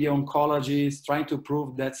radio oncologists, trying to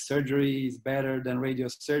prove that surgery is better than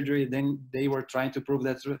radiosurgery. Then they were trying to prove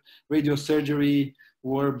that radiosurgery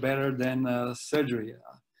were better than surgery.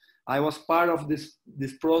 I was part of this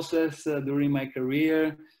process during my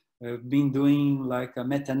career. I've been doing like a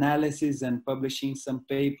meta-analysis and publishing some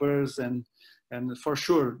papers, and for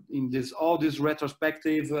sure in all this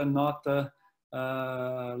retrospective, not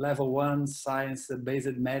level 1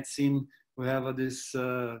 science-based medicine, we have these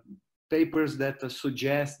papers that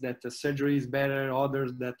suggest that the surgery is better,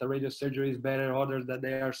 others that the radiosurgery is better, others that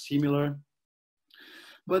they are similar.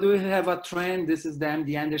 But we have a trend, this is the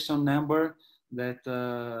MD Anderson number, that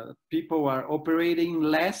people are operating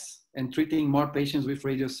less and treating more patients with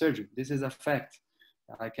radiosurgery. This is a fact.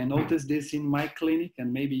 I can notice this in my clinic,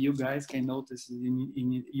 and maybe you guys can notice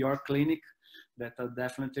in your clinic that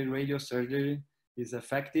definitely radiosurgery is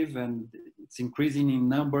effective, and it's increasing in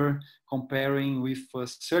number comparing with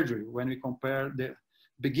surgery. When we compare the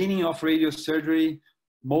beginning of radiosurgery,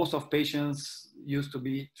 most of patients used to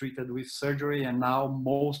be treated with surgery, and now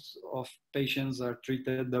most of patients are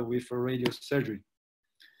treated with radiosurgery.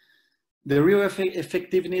 The real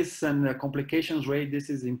effectiveness and complications rate, this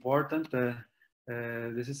is important.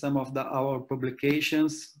 This is some of our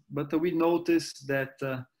publications, but we noticed that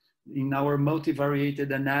in our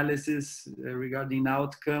multivariated analysis regarding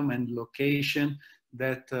outcome and location,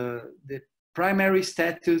 that the primary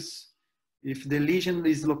status, if the lesion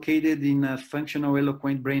is located in a functional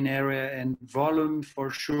eloquent brain area and volume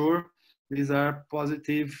for sure, these are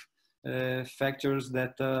positive factors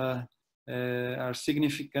that are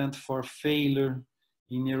significant for failure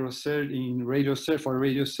in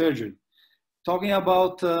radiosurgery. Talking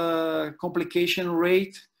about complication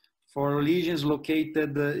rate for lesions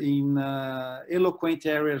located in eloquent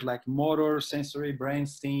areas like motor, sensory,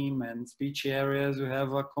 brainstem, and speech areas, we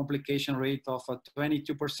have a complication rate of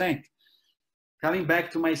 22%. Coming back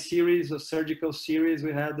to my series, a surgical series,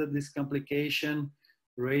 we had this complication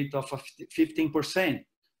rate of 15%.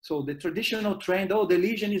 So the traditional trend, oh, the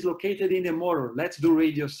lesion is located in the motor, let's do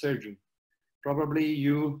radiosurgery. Probably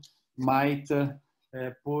you might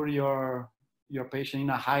put your patient in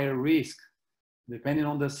a higher risk. Depending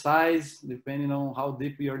on the size, depending on how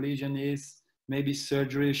deep your lesion is, maybe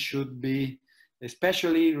surgery should be,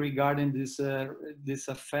 especially regarding this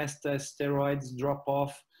fast steroids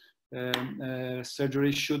drop-off,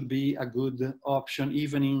 surgery should be a good option,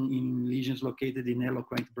 even in lesions located in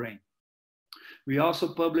eloquent brain. We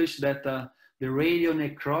also published that the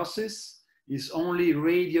radionecrosis is only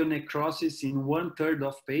radionecrosis in 1/3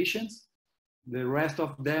 of patients. The rest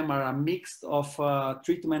of them are a mix of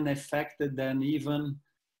treatment affected and even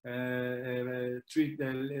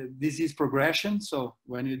disease progression. So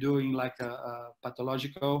when you're doing like a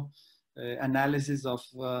pathological analysis of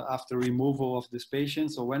after removal of this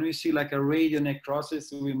patient. So when we see like a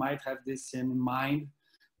radionecrosis, we might have this in mind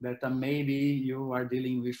that maybe you are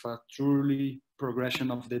dealing with a truly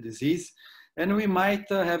progression of the disease. And we might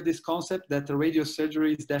have this concept that the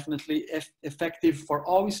radiosurgery is definitely effective for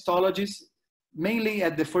all histologies, mainly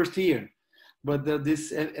at the first year. But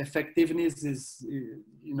this effectiveness is,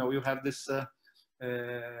 you know, you have this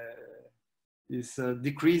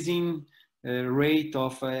decreasing rate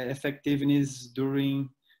of effectiveness during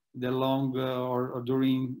the long or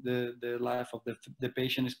during the life of the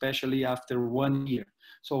patient, especially after 1 year.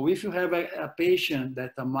 So if you have a patient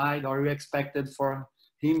that might or you expected for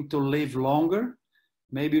him to live longer,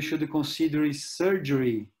 maybe you should consider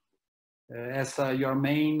surgery as your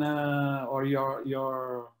main or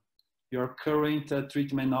your current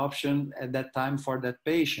treatment option at that time for that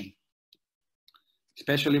patient,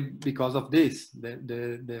 especially because of this,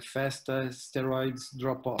 the fast steroids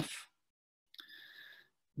drop off.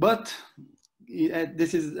 But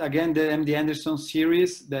this is again the MD Anderson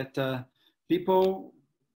series that people,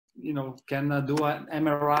 can do an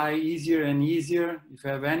MRI easier and easier. If you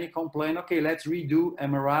have any complaint, okay, let's redo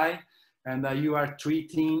MRI, and you are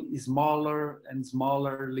treating smaller and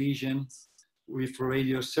smaller lesions with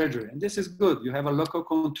radiosurgery. And this is good. You have a local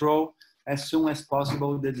control as soon as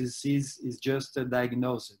possible. The disease is just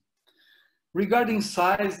diagnosed. Regarding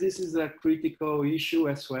size, this is a critical issue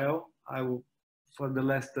as well. For the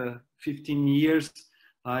last 15 years,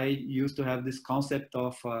 I used to have this concept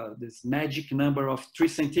of this magic number of 3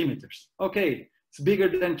 centimeters. Okay, it's bigger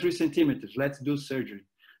than 3 centimeters. Let's do surgery.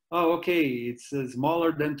 Oh, okay, it's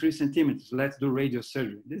smaller than 3 centimeters. Let's do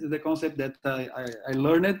radiosurgery. This is the concept that I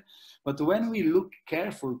learned. But when we look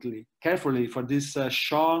carefully for this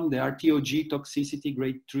shown, the RTOG toxicity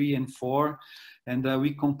grade 3 and 4, and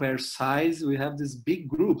we compare size, we have these big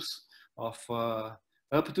groups of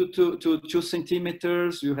up to 2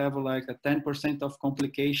 centimeters. You have like a 10% of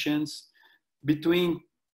complications. Between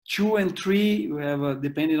 2 and 3, we have,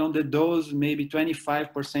 depending on the dose, maybe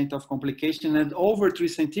 25% of complication, and over 3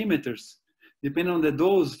 centimeters, depending on the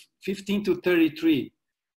dose, 15 to 33.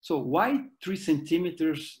 So why 3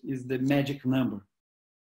 centimeters is the magic number?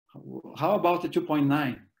 How about the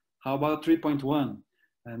 2.9? How about 3.1?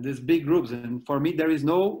 And these big groups. And for me, there is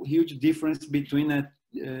no huge difference between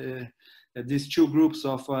these two groups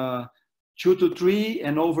of 2 to 3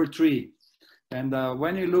 and over 3. And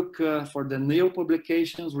when you look for the new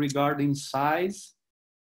publications regarding size,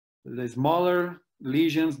 the smaller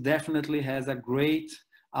lesions definitely has a great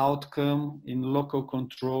outcome in local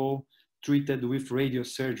control treated with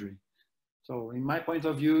radiosurgery. So in my point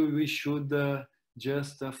of view, we should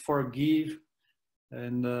just forgive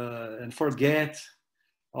and forget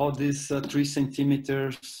all these 3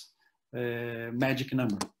 centimeters magic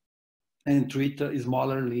number and treat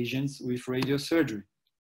smaller lesions with radiosurgery.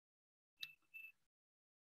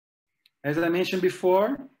 As I mentioned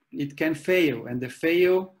before, it can fail, and the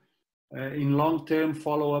fail in long-term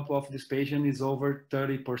follow-up of this patient is over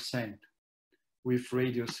 30% with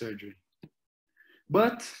radiosurgery.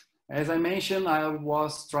 But as I mentioned, I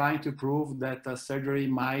was trying to prove that surgery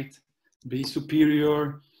might be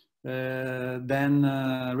superior than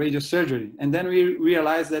radiosurgery. And then we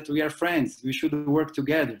realized that we are friends. We should work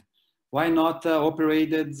together. Why not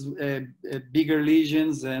operated bigger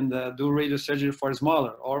lesions and do radiosurgery for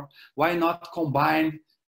smaller? Or why not combine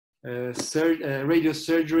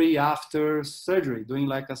radiosurgery after surgery, doing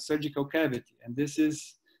like a surgical cavity? And this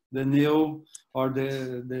is the new or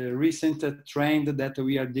the recent trend that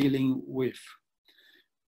we are dealing with.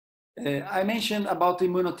 I mentioned about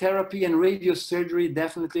immunotherapy, and radiosurgery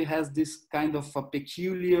definitely has this kind of a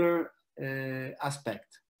peculiar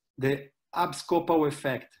aspect, the abscopal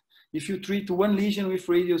effect. If you treat one lesion with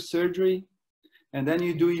radiosurgery and then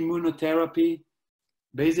you do immunotherapy,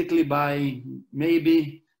 basically by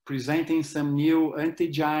maybe presenting some new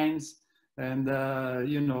antigens and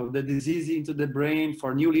the disease into the brain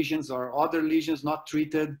for new lesions or other lesions not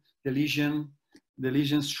treated, the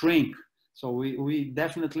lesions shrink. So we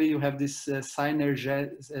definitely have this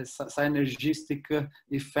synergistic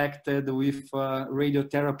effect with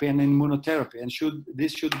radiotherapy and immunotherapy, and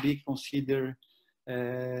this should be considered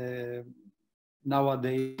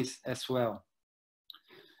nowadays as well.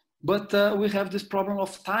 But we have this problem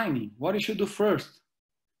of timing. What you should do first?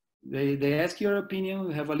 They ask your opinion.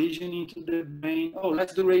 We have a lesion into the brain. Oh,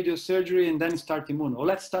 let's do radiosurgery and then start immuno. Oh,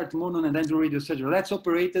 let's start immuno and then do radiosurgery. Let's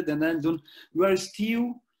operate it and then do. We are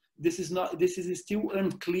still. This is still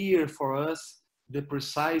unclear for us, the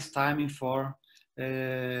precise timing for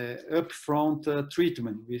upfront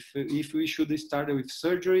treatment. If we should start with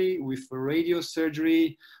surgery, with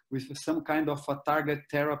radiosurgery, with some kind of a target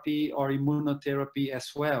therapy or immunotherapy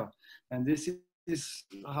as well. And this is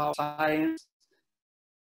how science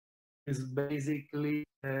is basically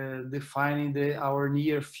defining our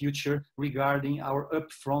near future regarding our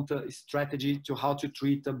upfront strategy to how to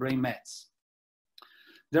treat brain mets.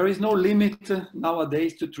 There is no limit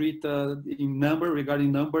nowadays to treat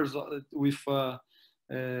regarding numbers with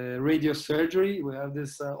radiosurgery. We have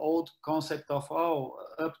this old concept of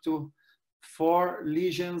up to 4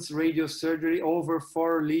 lesions radiosurgery, over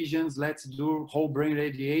 4 lesions, let's do whole brain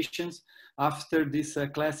radiations. After this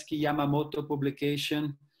classic Yamamoto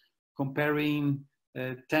publication comparing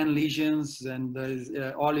 10 lesions and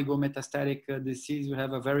oligometastatic disease, we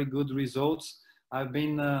have a very good results. I've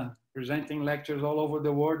been presenting lectures all over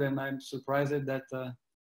the world, and I'm surprised that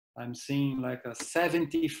I'm seeing like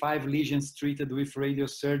 75 lesions treated with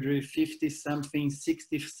radiosurgery, 50 something,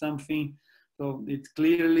 60 something. So it's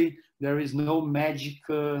clearly there is no magic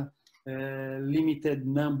limited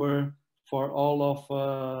number for all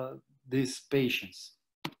of these patients.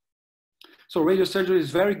 So radiosurgery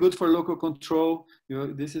is very good for local control.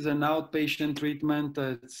 This is an outpatient treatment.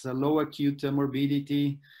 It's a low acute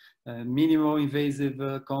morbidity, minimal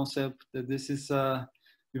invasive concept. This is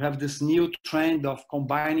you have this new trend of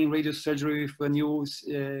combining radiosurgery with a new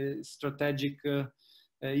strategic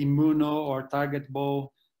immuno or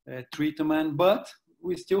targetable treatment, but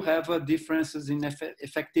we still have differences in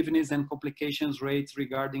effectiveness and complications rates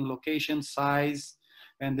regarding location, size,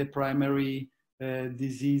 and the primary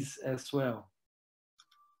disease as well.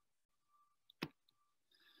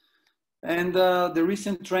 And the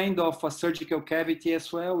recent trend of a surgical cavity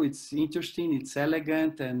as well, it's interesting, it's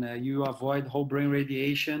elegant, and you avoid whole brain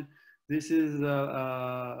radiation. This is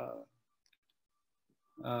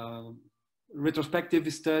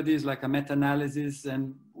retrospective studies like a meta-analysis,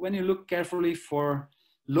 and when you look carefully for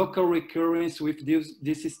local recurrence with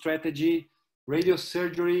this strategy,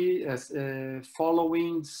 radiosurgery as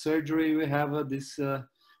following surgery, we have this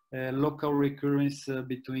local recurrence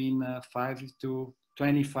between 5 to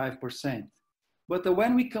 25%. But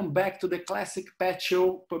when we come back to the classic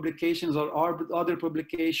PETCHO publications or other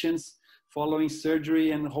publications following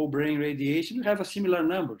surgery and whole brain radiation, we have similar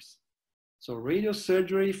numbers. So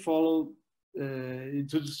radiosurgery followed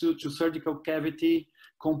to surgical cavity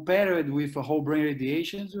compared with whole brain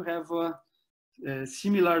radiations, you have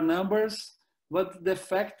similar numbers, but the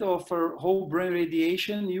effect of whole brain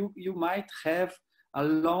radiation, you might have a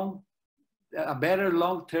better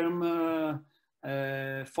long-term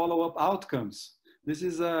follow-up outcomes. This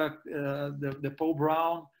is the Paul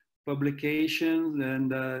Brown publication,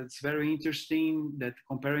 and it's very interesting that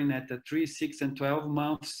comparing at 3, 6, and 12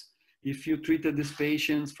 months, if you treated these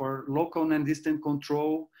patients for local and distant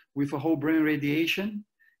control with a whole brain radiation,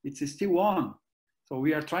 it's still on. So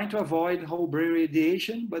we are trying to avoid whole brain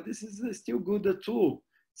radiation, but this is still good tool.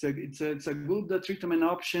 It's a good treatment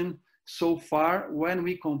option so far when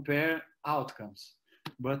we compare outcomes.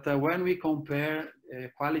 But when we compare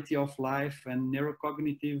quality of life and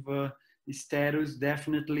neurocognitive status,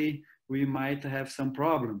 definitely we might have some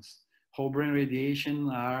problems. Whole brain radiation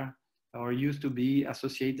are or used to be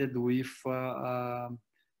associated with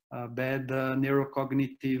bad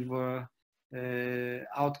neurocognitive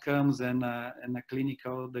outcomes and a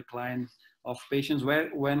clinical decline of patients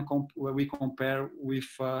when we compare with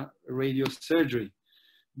radiosurgery.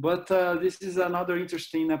 But this is another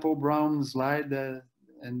interesting Paul Brown slide that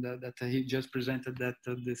he just presented at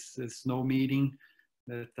this SNO meeting.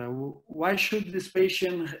 That why should this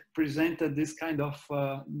patient present this kind of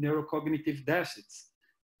neurocognitive deficits?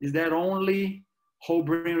 Is there only whole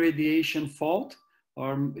brain radiation fault,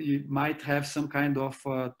 or you might have some kind of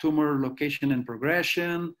tumor location and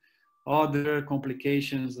progression, other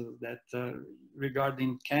complications that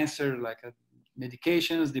regarding cancer, like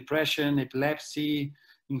medications, depression, epilepsy,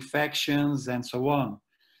 infections, and so on.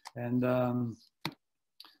 And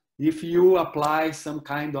if you apply some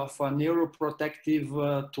kind of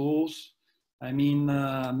neuroprotective tools, I mean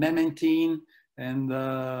memantine and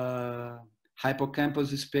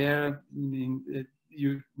hippocampus spare,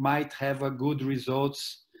 you might have a good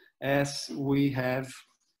results as we have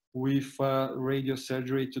with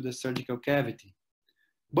radiosurgery to the surgical cavity.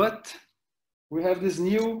 But we have this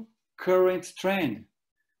new current trend.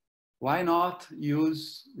 Why not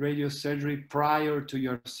use radiosurgery prior to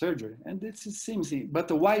your surgery? And this seems,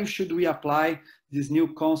 but why should we apply this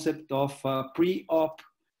new concept of pre-op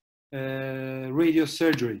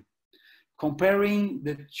radiosurgery? Comparing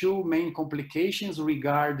the two main complications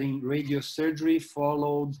regarding radiosurgery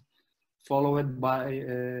followed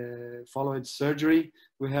surgery,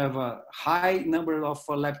 we have a high number of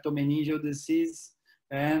leptomeningeal disease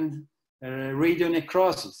and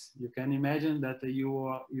radionecrosis. You can imagine that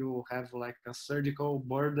you have like a surgical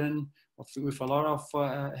burden with a lot of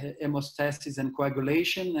hemostasis and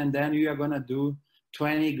coagulation, and then you are going to do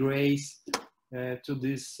 20 grays to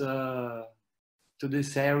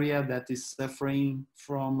this area that is suffering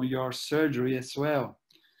from your surgery as well.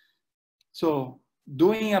 So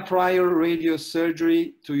doing a prior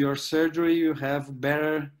radiosurgery to your surgery, you have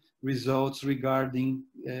better results regarding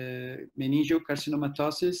meningeal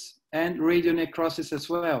carcinomatosis and radionecrosis as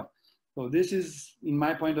well. So this is, in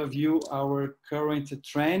my point of view, our current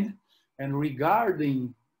trend. And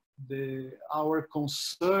regarding our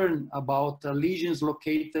concern about lesions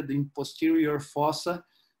located in posterior fossa,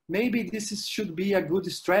 maybe should be a good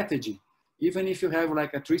strategy. Even if you have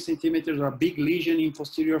like a 3 centimeters or a big lesion in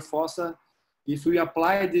posterior fossa, if we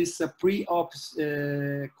apply this pre-op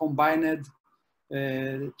combined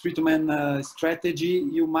treatment strategy,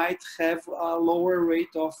 you might have a lower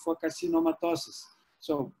rate of carcinomatosis.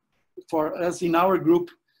 So for us in our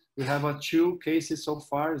group, we have 2 cases so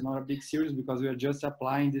far. It's not a big series because we are just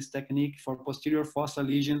applying this technique for posterior fossa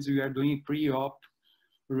lesions. We are doing pre-op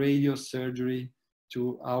radiosurgery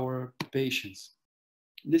to our patients.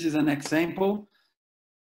 This is an example.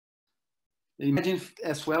 Imagine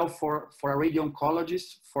as well for a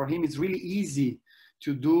radio-oncologist, for him it's really easy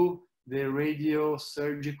to do the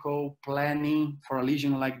radiosurgical planning for a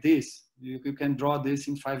lesion like this. You can draw this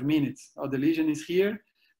in 5 minutes. Oh, the lesion is here.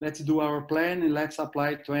 Let's do our plan and let's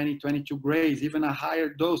apply 20, 22 grays, even a higher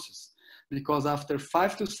doses, because after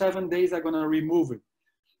 5 to 7 days, I'm gonna remove it.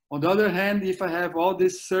 On the other hand, if I have all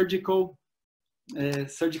this surgical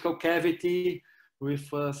cavity with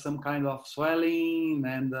some kind of swelling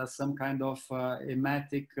and some kind of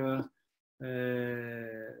hematic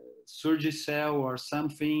surgicel or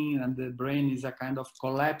something, and the brain is a kind of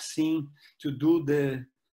collapsing, to do the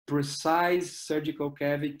precise surgical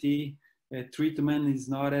cavity treatment is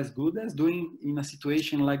not as good as doing in a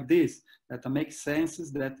situation like this. That makes sense,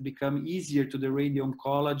 that become easier to the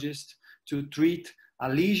radio-oncologist to treat a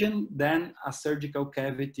lesion than a surgical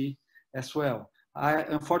cavity as well. I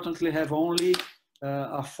unfortunately have only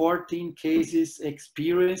a 14 cases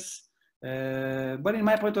experience, but in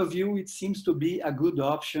my point of view, it seems to be a good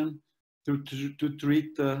option to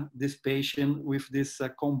treat this patient with this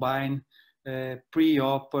combined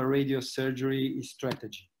pre-op radiosurgery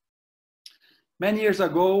strategy. Many years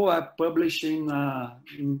ago, I published in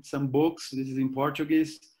some books, this is in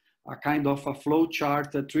Portuguese, a kind of a flow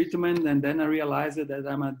chart treatment, and then I realized that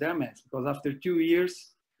I'm a dumbass, because after 2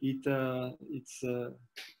 years, it's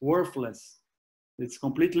worthless. It's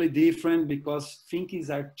completely different because thinkings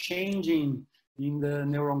are changing in the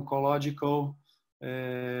neuro-oncological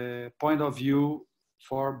point of view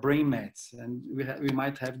for brain mets, and we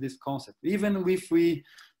might have this concept. Even if we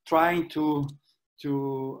trying to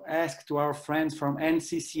ask to our friends from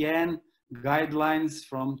NCCN guidelines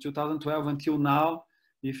from 2012 until now,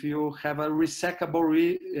 if you have a resecable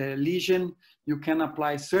lesion, you can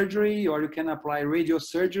apply surgery, or you can apply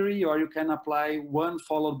radiosurgery, or you can apply one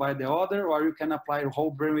followed by the other, or you can apply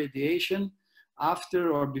whole brain radiation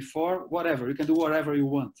after or before, whatever. You can do whatever you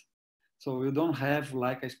want. So you don't have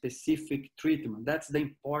like a specific treatment. That's the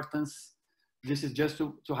importance. This is just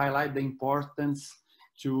to highlight the importance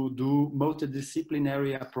to do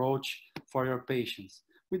multidisciplinary approach for your patients.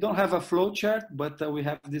 We don't have a flow chart, but we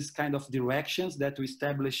have this kind of directions that we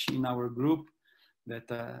establish in our group, that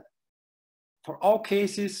for all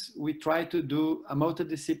cases, we try to do a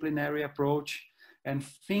multidisciplinary approach and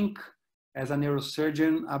think as a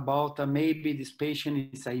neurosurgeon about maybe this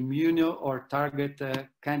patient is an immuno or target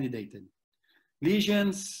candidate.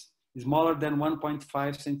 Lesions smaller than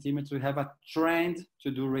 1.5 centimeters, we have a trend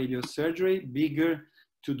to do radiosurgery, bigger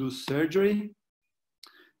to do surgery.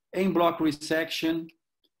 En bloc resection,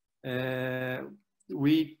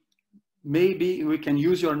 maybe we can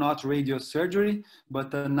use or not radiosurgery,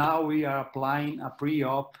 but now we are applying a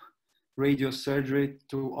pre-op radiosurgery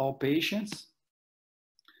to all patients.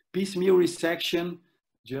 Piecemeal resection,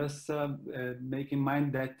 just make in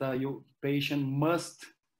mind that your patient must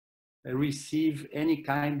receive any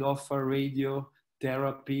kind of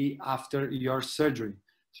radiotherapy after your surgery.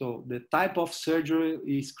 So the type of surgery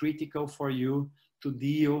is critical for you to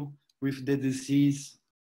deal with the disease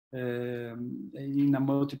in a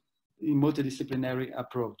multidisciplinary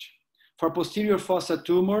approach. For posterior fossa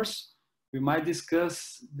tumors, we might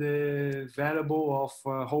discuss the variable of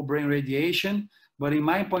whole brain radiation, but in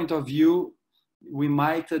my point of view, we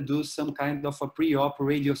might do some kind of a pre-op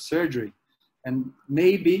radiosurgery. And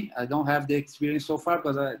maybe, I don't have the experience so far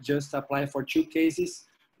because I just applied for 2 cases,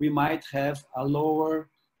 we might have a lower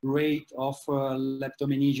rate of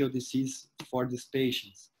leptomeningeal disease for these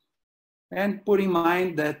patients. And put in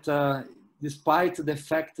mind that despite the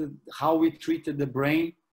fact that how we treated the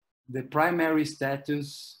brain, the primary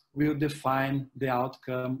status will define the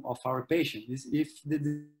outcome of our patient. If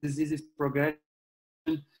the disease is progression,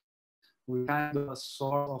 we kind of a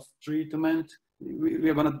sort of treatment, we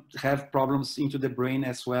are going to have problems into the brain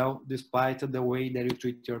as well, despite the way that you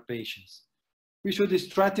treat your patients. We should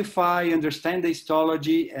stratify, understand the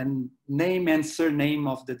histology, and name and surname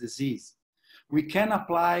of the disease. We can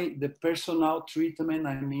apply the personal treatment,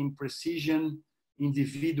 I mean precision,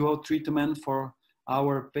 individual treatment for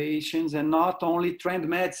our patients, and not only trend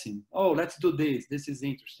medicine. Oh, let's do this. This is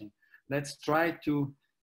interesting. Let's try to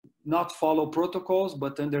not follow protocols,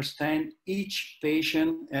 but understand each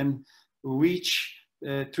patient and which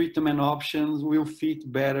treatment options will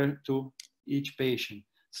fit better to each patient.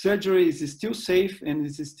 Surgery is still safe and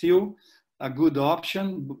is still a good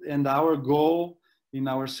option, and our goal in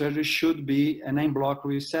our surgery should be an en-bloc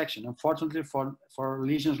resection. Unfortunately, for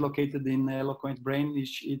lesions located in the eloquent brain,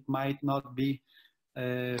 it might not be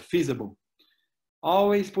feasible.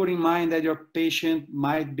 Always put in mind that your patient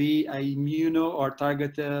might be a immuno or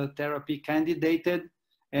targeted therapy candidated,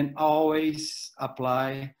 and always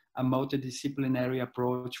apply a multidisciplinary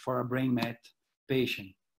approach for a brain met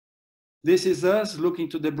patient. This is us looking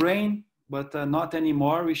to the brain, but not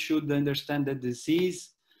anymore. We should understand the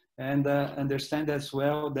disease and understand as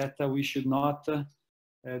well that we should not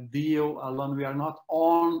deal alone. We are not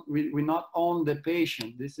on, we not own the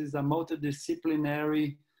patient. This is a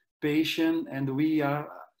multidisciplinary patient, and we are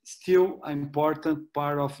still an important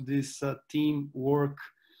part of this team work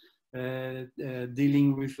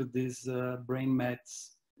dealing with this brain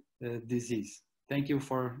mets disease. Thank you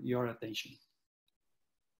for your attention.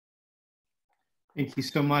 Thank you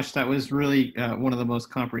so much. That was really one of the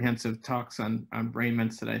most comprehensive talks on brain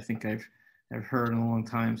mets that I think I've heard in a long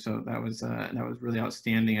time. So that was really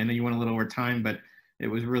outstanding. I know you went a little over time, but it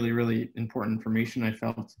was really, really important information, I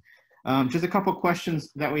felt. Just a couple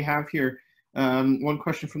questions that we have here. One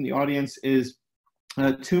question from the audience is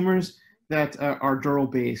tumors that are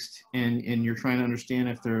dural based, and you're trying to understand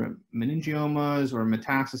if they're meningiomas or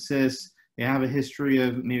metastasis, they have a history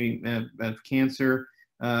of maybe of cancer.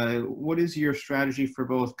 What is your strategy for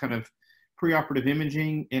both kind of preoperative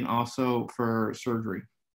imaging and also for surgery?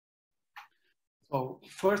 So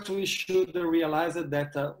first we should realize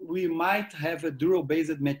that we might have a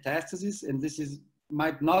dural-based metastasis, and this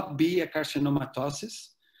might not be a carcinomatosis.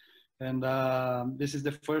 And this is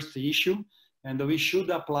the first issue. And we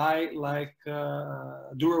should apply like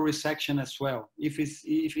dural resection as well, if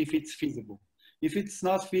it's feasible. If it's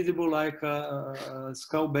not feasible, like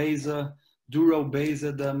skull-based,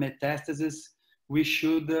 dural-based metastasis, we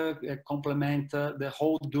should complement the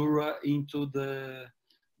whole dura into the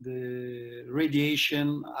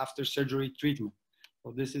radiation after surgery treatment.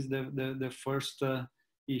 So this is the first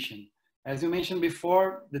issue. As you mentioned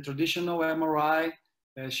before, the traditional MRI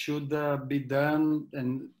should be done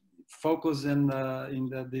and focus in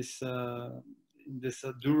this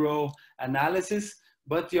dural analysis,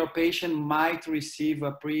 but your patient might receive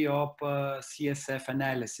a pre-op CSF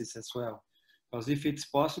analysis as well. Because if it's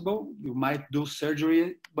possible, you might do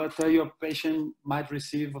surgery, but your patient might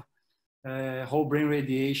receive whole brain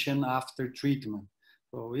radiation after treatment.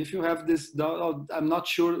 So if you have this, I'm not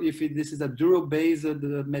sure if this is a dural-based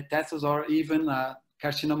metastasis or even a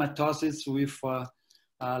carcinomatosis with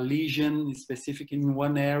a lesion specific in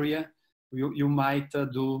one area, you must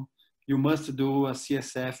do a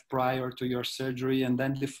CSF prior to your surgery, and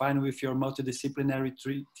then define with your multidisciplinary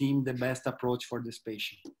team the best approach for this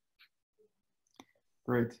patient.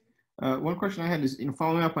 Great. One question I had is,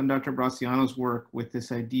 following up on Dr. Braciano's work with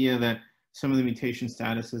this idea that some of the mutation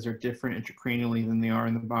statuses are different intracranially than they are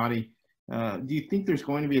in the body. Do you think there's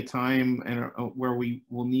going to be a time where we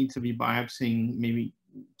will need to be biopsying maybe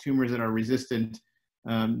tumors that are resistant,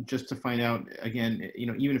 just to find out, again,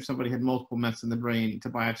 even if somebody had multiple mets in the brain, to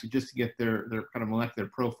biopsy just to get their kind of molecular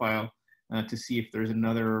profile to see if there's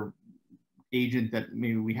another agent that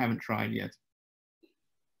maybe we haven't tried yet?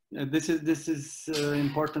 This is an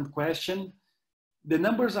important question. The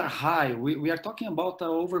numbers are high. We are talking about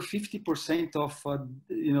over 50% of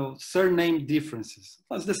surname differences.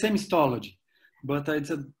 It's the same histology, but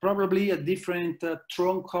it's probably a different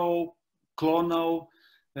truncal, clonal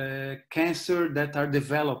cancer that are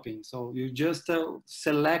developing. So you just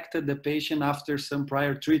selected the patient after some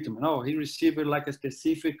prior treatment. Oh, he received like a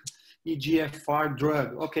specific EGFR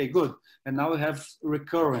drug. Okay, good. And now we have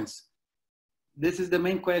recurrence. This is the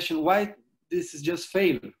main question. Why this is just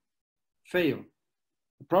fail?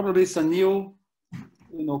 Probably it's a new,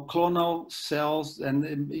 clonal cells,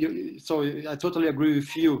 and so I totally agree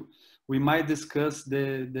with you. We might discuss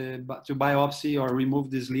to biopsy or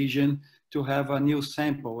remove this lesion to have a new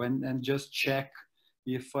sample and just check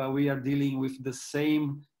if we are dealing with the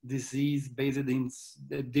same disease based in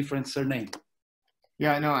different surname.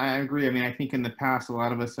 Yeah, no, I agree. I mean, I think in the past, a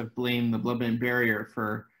lot of us have blamed the blood-brain barrier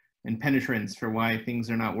for and penetrance for why things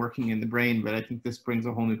are not working in the brain. But I think this brings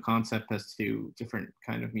a whole new concept as to different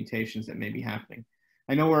kind of mutations that may be happening.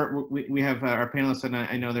 I know we have our panelists, and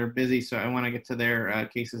I know they're busy, so I want to get to their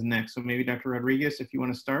cases next. So maybe Dr. Rodriguez, if you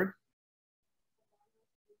want to start.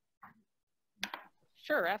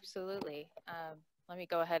 Sure, absolutely. Let me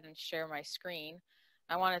go ahead and share my screen.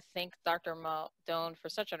 I want to thank Dr. Muldoon for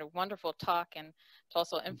such a wonderful talk, and to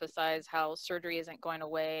also emphasize how surgery isn't going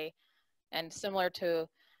away. And similar to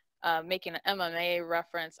making an MMA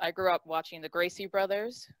reference, I grew up watching the Gracie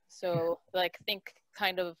brothers. So like, think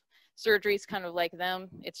kind of surgery is kind of like them.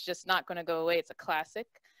 It's just not going to go away. It's a classic.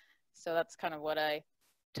 So that's kind of what I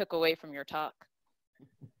took away from your talk.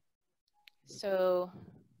 So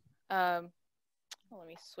let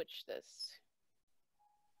me switch this.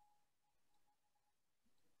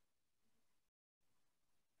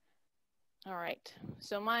 All right,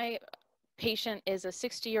 so my patient is a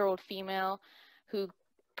 60-year-old female who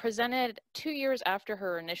presented 2 years after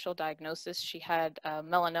her initial diagnosis. She had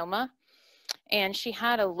melanoma, and she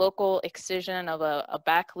had a local excision of a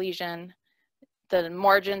back lesion. The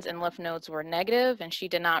margins and lymph nodes were negative, and she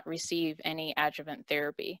did not receive any adjuvant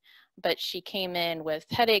therapy. But she came in with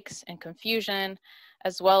headaches and confusion,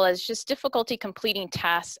 as well as just difficulty completing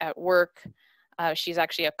tasks at work. She's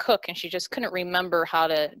actually a cook, and she just couldn't remember how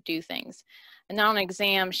to do things. And on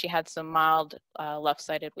exam, she had some mild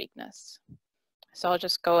left-sided weakness. So I'll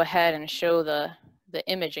just go ahead and show the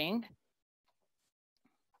imaging.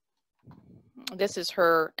 This is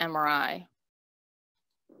her MRI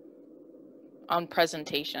on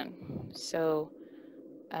presentation. So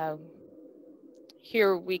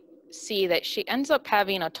here we see that she ends up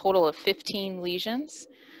having a total of 15 lesions,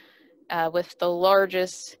 with the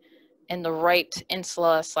largest in the right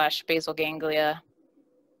insula/basal ganglia,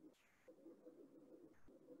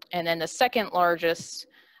 and then the second largest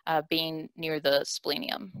being near the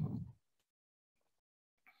splenium.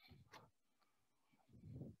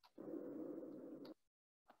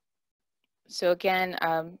 So again,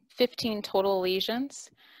 15 total lesions,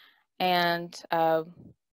 and I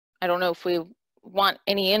don't know if we want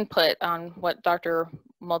any input on what Dr.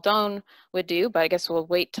 Muldoon would do, but I guess we'll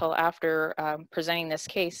wait till after presenting this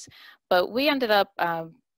case. But we ended up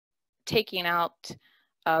taking out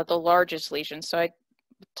the largest lesion. So I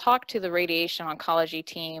talked to the radiation oncology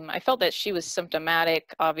team. I felt that she was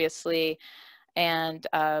symptomatic, obviously, and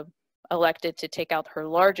elected to take out her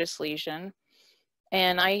largest lesion.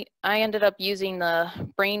 And I ended up using the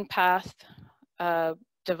brain path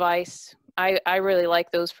device. I really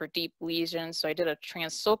like those for deep lesions, so I did a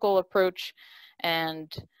transfocal approach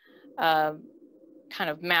and kind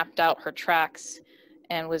of mapped out her tracks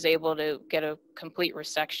and was able to get a complete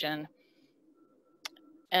resection.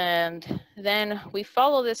 And then we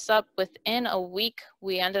follow this up within a week.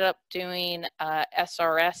 We ended up doing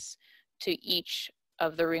SRS to each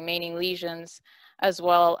of the remaining lesions, as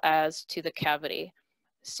well as to the cavity.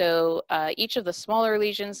 So each of the smaller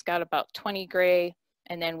lesions got about 20 gray,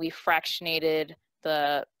 and then we fractionated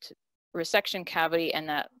the resection cavity, and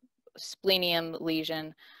that splenium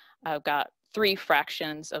lesion got 3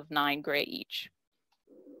 fractions of 9 gray each.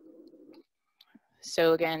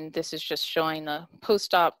 So again, this is just showing the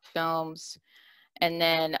post-op films. And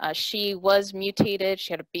then she was mutated.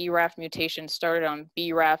 She had a BRAF mutation, started on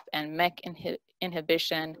BRAF and MEK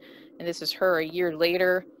inhibition. And this is her a year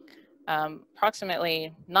later.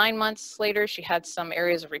 Approximately 9 months later, she had some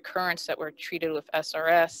areas of recurrence that were treated with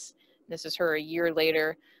SRS. This is her a year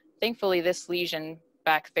later. Thankfully, this lesion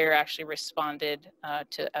back there actually responded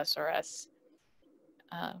to SRS.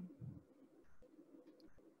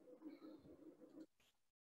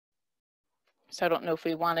 So I don't know if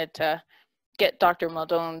we wanted to get Dr.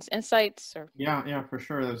 Muldoon's insights or. Yeah, for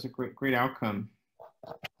sure. That was a great outcome.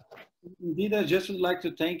 Indeed, I just would like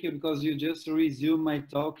to thank you because you just resumed my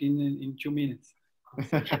talk in 2 minutes.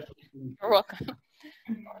 You're welcome.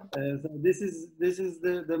 So this is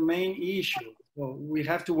the main issue. So we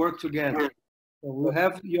have to work together. So we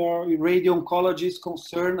have your radio oncologist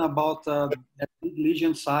concerned about the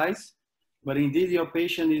lesion size, but indeed your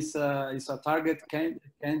patient is a target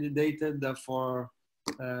candidate for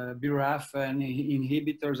BRAF and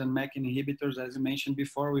inhibitors and MEK inhibitors, as you mentioned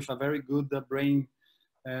before, with a very good brain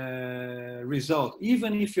result.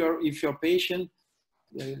 Even if your patient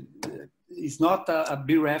is not a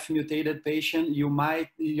BRAF mutated patient,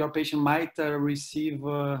 your patient might receive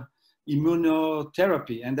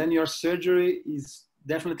immunotherapy, and then your surgery is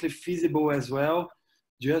definitely feasible as well,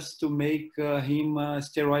 just to make him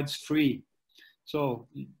steroids free. So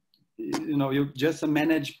you just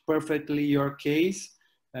manage perfectly your case,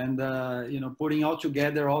 and putting all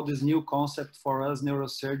together all this new concept for us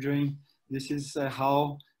neurosurgery. This is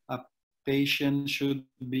how a patient should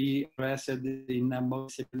be addressed in a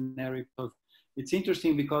multidisciplinary. It's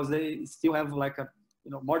interesting because they still have like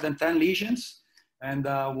more than 10 lesions, and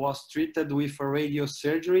was treated with a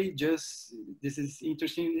radiosurgery. Just, this is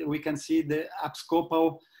interesting. We can see the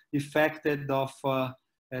abscopal effect of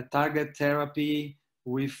target therapy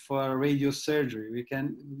with radiosurgery. We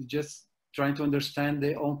can just trying to understand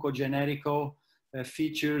the oncogenetical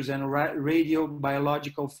features and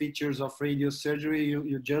radiobiological features of radiosurgery.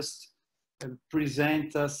 You just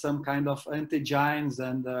present some kind of antigens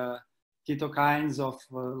and cytokines of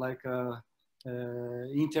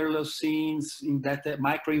interleucins in that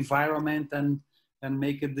microenvironment, and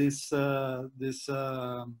make it this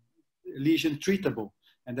lesion treatable.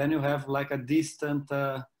 And then you have like a distant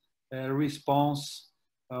response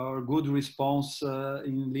or good response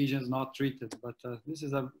in lesions not treated. But this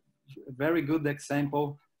is a very good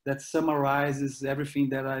example that summarizes everything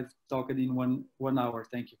that I've talked in one hour.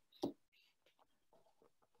 Thank you.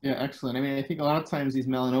 Yeah, excellent. I mean, I think a lot of times these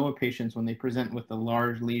melanoma patients, when they present with a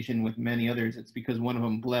large lesion with many others, it's because one of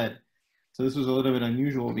them bled. So this was a little bit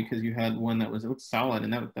unusual because you had one that was solid,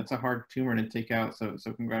 and that's a hard tumor to take out. So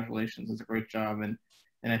congratulations, that's a great job. And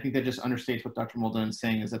I think that just understates what Dr. Muldoon is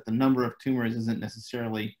saying, is that the number of tumors isn't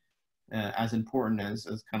necessarily as important as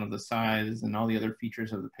kind of the size and all the other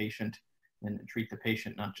features of the patient, and treat the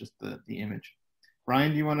patient, not just the image.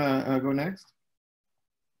 Ryan, do you want to go next?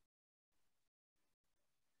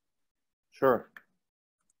 Sure.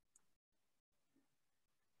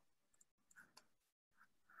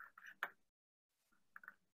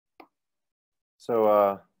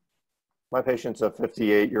 So my patient's a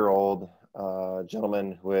 58-year-old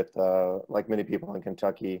gentleman with, like many people in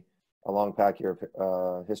Kentucky, a long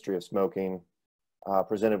history of smoking,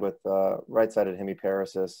 presented with right-sided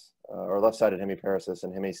hemiparesis or left-sided hemiparesis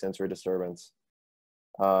and hemisensory disturbance,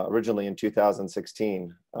 originally in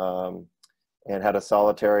 2016, and had a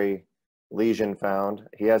solitary lesion found.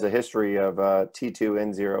 He has a history of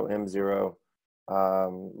T2N0, M0,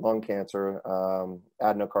 lung cancer,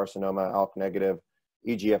 adenocarcinoma, ALK negative,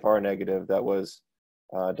 EGFR negative, that was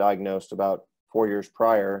diagnosed about 4 years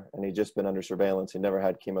prior, and he'd just been under surveillance. He never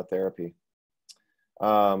had chemotherapy.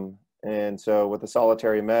 And so with the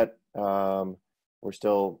solitary met, we're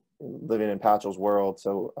still living in Patchell's world.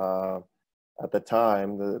 So at the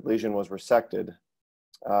time, the lesion was resected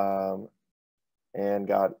and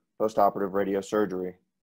got postoperative radiosurgery,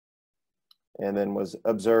 and then was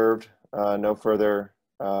observed. No further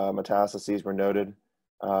metastases were noted.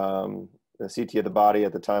 The CT of the body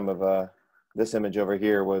at the time of this image over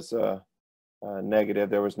here was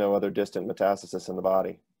negative. There was no other distant metastasis in the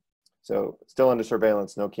body. So still under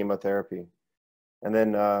surveillance, no chemotherapy. And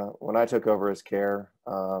then when I took over his care,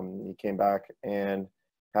 he came back and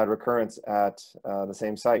had recurrence at the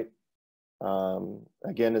same site.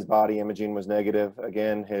 Again, his body imaging was negative.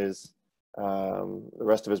 Again, the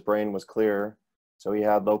rest of his brain was clear. So he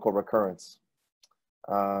had local recurrence.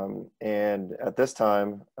 And at this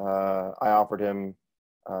time, I offered him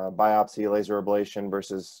biopsy laser ablation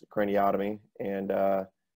versus craniotomy. And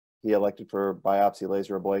he elected for biopsy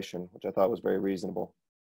laser ablation, which I thought was very reasonable.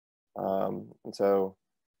 And so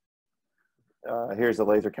here's the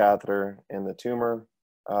laser catheter and the tumor,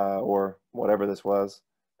 or whatever this was.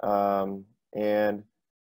 And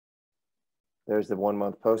there's the 1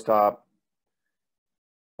 month post-op.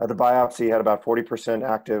 The biopsy had about 40%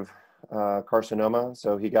 active carcinoma.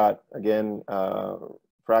 So he got, again,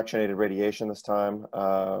 fractionated radiation this time,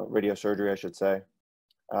 radiosurgery, I should say,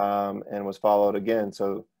 and was followed again.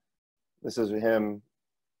 So this is him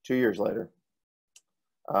 2 years later.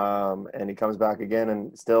 And he comes back again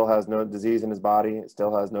and still has no disease in his body,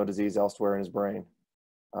 still has no disease elsewhere in his brain.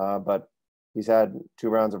 But he's had 2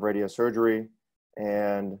 rounds of radiosurgery,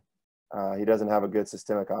 and he doesn't have a good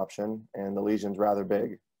systemic option, and the lesion's rather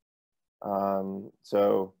big.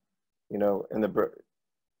 So, you know,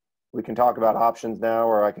 we can talk about options now,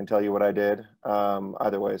 or I can tell you what I did.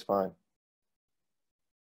 Either way is fine.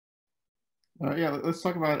 Yeah, let's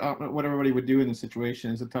talk about what everybody would do in this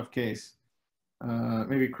situation. It's a tough case.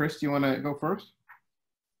 Maybe Chris, do you want to go first?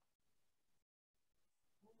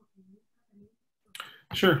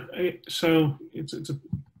 Sure. So it's a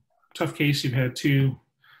tough case. You've had 2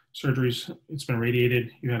 surgeries. It's been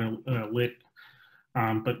radiated. You had a lit,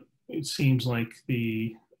 but it seems like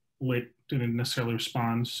the lit didn't necessarily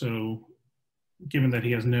respond. So given that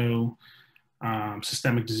he has no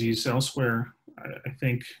systemic disease elsewhere, I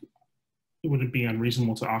think it would be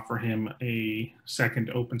unreasonable to offer him a second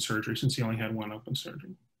open surgery since he only had 1 open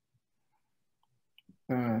surgery.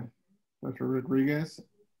 Dr. Rodriguez?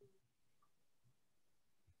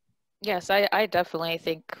 Yes, I definitely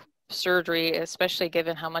think surgery, especially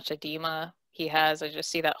given how much edema he has. I just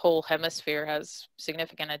see that whole hemisphere has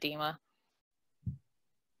significant edema.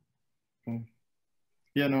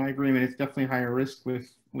 Yeah, no, I agree. I mean, it's definitely higher risk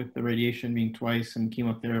with the radiation being twice and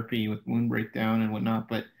chemotherapy with wound breakdown and whatnot,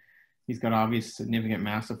 but he's got obvious significant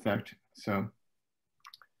mass effect. So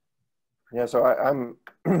yeah, so I'm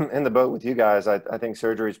in the boat with you guys. I think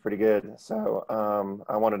surgery is pretty good. So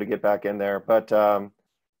I wanted to get back in there. But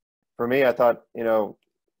for me, I thought, you know,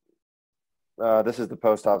 this is the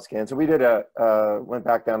post-op scan. So we did went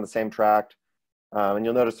back down the same tract. And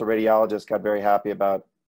you'll notice the radiologist got very happy about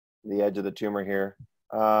the edge of the tumor here.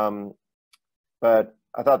 But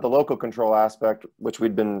I thought the local control aspect, which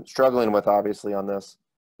we'd been struggling with obviously on this,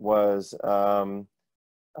 was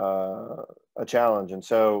a challenge. And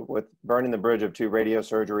so with burning the bridge of 2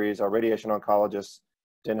 radiosurgeries, our radiation oncologists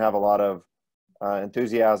didn't have a lot of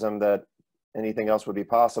enthusiasm that anything else would be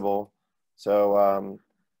possible. So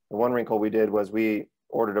the one wrinkle we did was we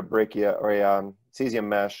ordered a brachia or a cesium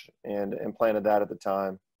mesh and implanted that at the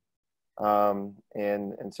time. And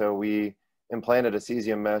so we implanted a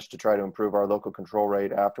cesium mesh to try to improve our local control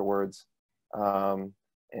rate afterwards. And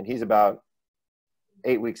he's about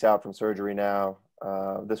 8 weeks out from surgery now,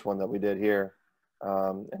 this one that we did here.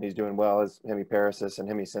 And he's doing well. His hemiparesis and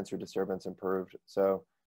hemisensor disturbance improved. So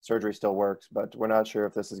surgery still works, but we're not sure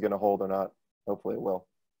if this is going to hold or not. Hopefully it will.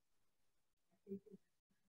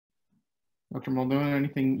 Dr. Muldoon,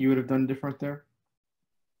 anything you would have done different there?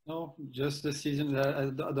 No, just the season. I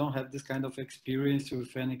don't have this kind of experience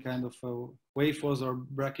with any kind of wafers or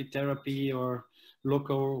brachytherapy or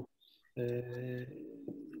local. I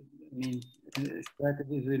mean,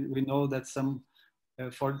 strategies. We know that some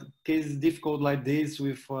for cases difficult like this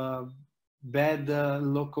with bad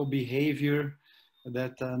local behavior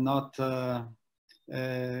that are not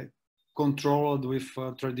controlled with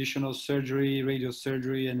traditional surgery,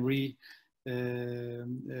 radiosurgery, and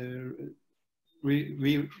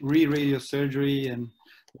radiosurgery and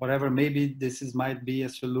whatever. Maybe might be a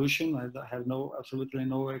solution. I have absolutely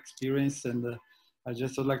no experience, and I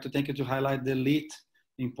just would like to thank you to highlight the LIT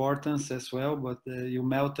importance as well. But you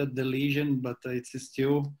melted the lesion, but it's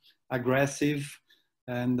still aggressive.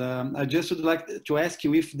 And I just would like to ask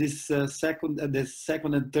you if this the second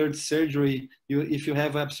and third surgery, if you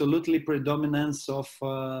have absolutely predominance of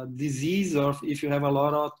disease, or if you have a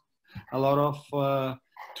lot of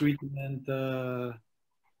treatment.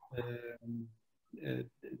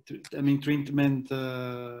 I mean, treatment.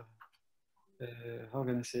 How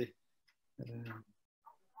can I say?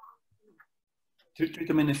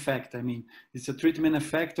 Treatment effect. I mean, it's a treatment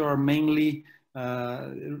effect, or mainly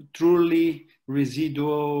truly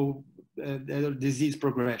residual disease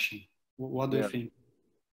progression. What do you think?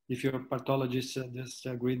 If your pathologist just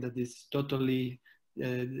agreed that it's totally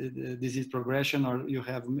disease progression, or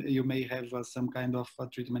you may have some kind of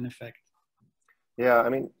treatment effect. Yeah, I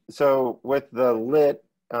mean, so with the LIT,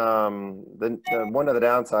 one of the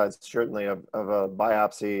downsides certainly of a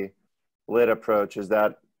biopsy LIT approach is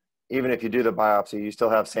that even if you do the biopsy, you still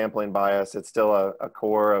have sampling bias. It's still a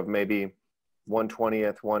core of maybe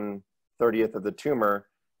 1/20th, 1/30th of the tumor.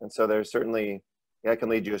 And so there's certainly, that can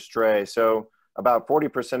lead you astray. So about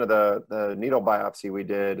 40% of the needle biopsy we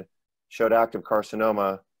did showed active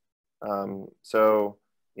carcinoma. So,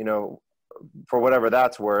 you know, for whatever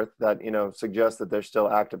that's worth, that, you know, suggests that there's still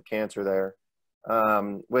active cancer there.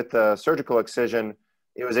 With the surgical excision,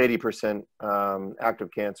 it was 80% active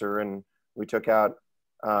cancer, and we took out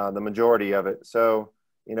the majority of it. So,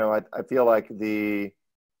 you know, I feel like the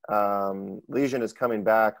lesion is coming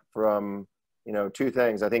back from, you know, 2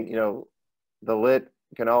 things. I think, you know, the LIT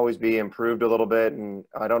can always be improved a little bit, and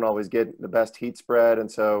I don't always get the best heat spread.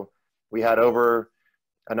 And so we had over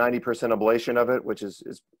a 90% ablation of it, which is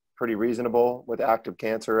pretty reasonable with active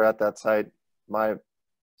cancer at that site. My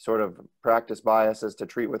sort of practice bias is to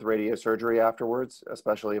treat with radiosurgery afterwards,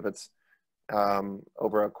 especially if it's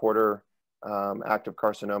over a quarter active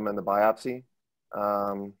carcinoma in the biopsy,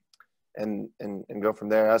 and go from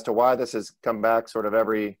there. As to why this has come back sort of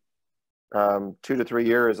every 2 to 3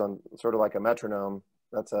 years on sort of like a metronome,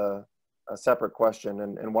 that's a separate question.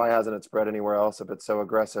 And why hasn't it spread anywhere else if it's so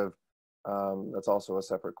aggressive? That's also a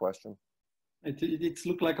separate question. It's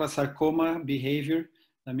look like a sarcoma behavior.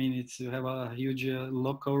 I mean, you have a huge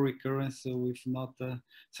local recurrence with not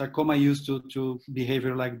sarcoma used to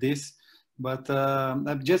behavior like this. But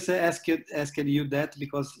I'm just asking you that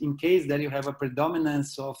because in case that you have a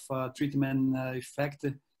predominance of treatment effect,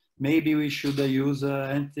 maybe we should use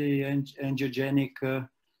anti-angiogenic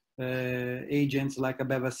agents like a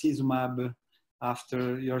bevacizumab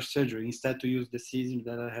after your surgery, instead to use the cesium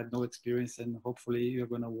that I had no experience, and hopefully you're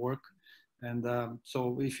going to work. And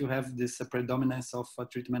so if you have this predominance of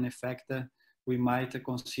treatment effect, we might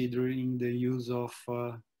considering the use of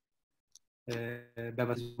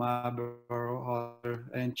bevacizumab or other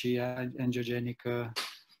anti-angiogenic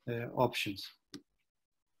options.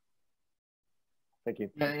 Thank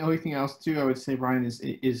you. The only thing else too, I would say, Brian, is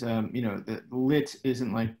you know, the lit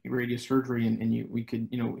isn't like radiosurgery, and we could,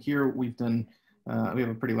 you know, here we've done, we have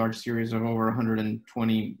a pretty large series of over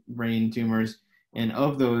 120 brain tumors, and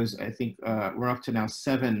of those, I think we're up to now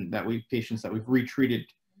 7 patients that we've retreated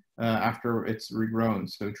after it's regrown.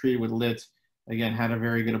 So treated with lit, again, had a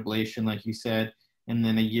very good ablation, like you said, and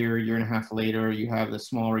then a year and a half later, you have the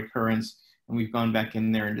small recurrence, and we've gone back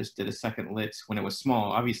in there and just did a second lit when it was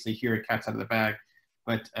small. Obviously, here it cat's out of the bag.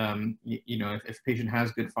 But you know, if a patient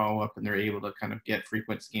has good follow-up and they're able to kind of get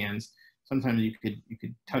frequent scans, sometimes you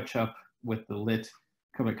could touch up with the lit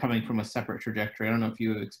coming from a separate trajectory. I don't know if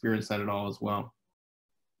you have experienced that at all as well.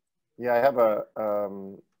 Yeah, I have a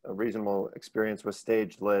reasonable experience with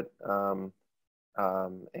staged lit, and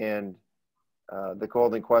the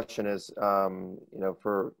golden question is, you know,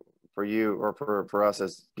 for you or for us,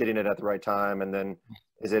 is getting it at the right time, and then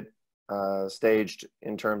is it staged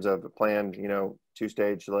in terms of planned, you know,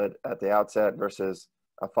 2-stage lit at the outset versus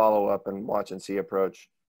a follow-up and watch and see approach.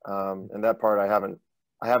 And that part I haven't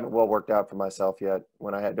well worked out for myself yet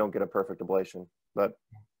when I don't get a perfect ablation, but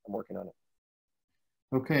I'm working on it.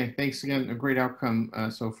 Okay, thanks again. A great outcome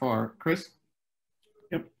so far. Chris?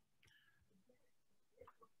 Yep.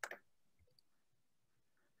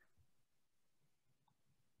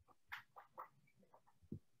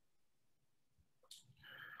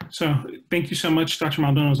 So thank you so much, Dr.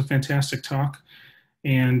 Maldonado. It was a fantastic talk,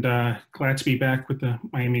 and glad to be back with the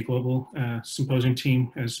Miami Global Symposium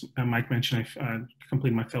team. As Mike mentioned, I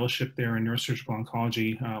completed my fellowship there in neurosurgical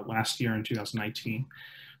oncology last year in 2019.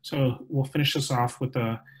 So we'll finish this off with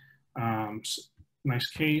a nice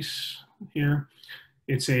case here.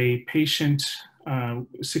 It's a patient,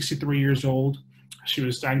 63 years old. She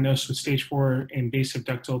was diagnosed with stage 4 invasive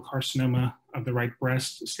ductal carcinoma of the right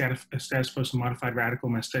breast, status post modified radical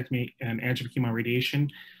mastectomy and adjuvant chemoradiation.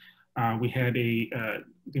 We had the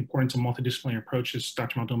importance of multidisciplinary approaches.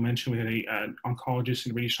 Dr. Maldonado mentioned, we had an oncologist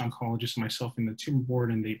and radiation oncologist and myself in the tumor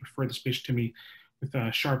board, and they referred this patient to me with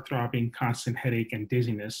sharp throbbing, constant headache, and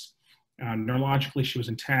dizziness. Neurologically, she was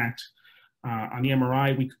intact. On the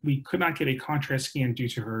MRI, we could not get a contrast scan due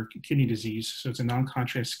to her kidney disease, so it's a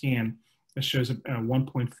non-contrast scan that shows a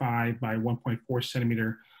 1.5 by 1.4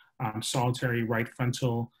 centimeter solitary right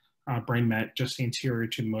frontal brain met just anterior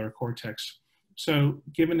to the motor cortex. So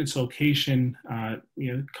given its location,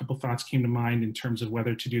 you know, a couple thoughts came to mind in terms of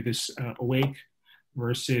whether to do this awake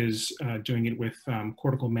versus doing it with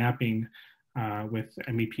cortical mapping with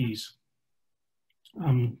MEPs.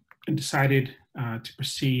 And decided to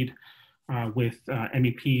proceed with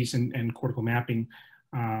MEPs and cortical mapping.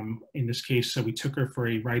 In this case, so we took her for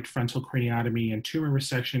a right frontal craniotomy and tumor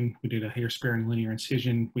resection. We did a hair-sparing linear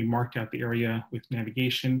incision. We marked out the area with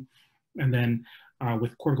navigation. And then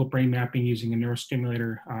with cortical brain mapping using a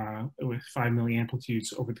neurostimulator with 5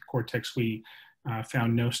 milliamplitudes over the cortex, we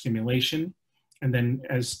found no stimulation. And then,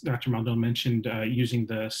 as Dr. Maldonado mentioned, using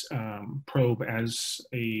the probe as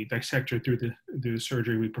a dissector through the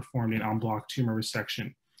surgery, we performed an en bloc tumor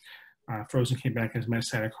resection. Frozen came back as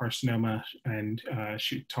metastatic carcinoma, and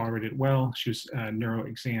she tolerated it well. She was neuro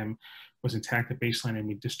exam was intact at baseline, and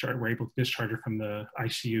we were able to discharge her from the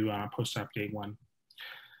ICU post-op day 1.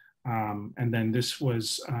 And then this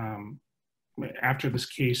was after this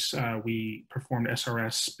case, we performed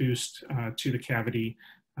SRS boost to the cavity,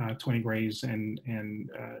 20 grays, and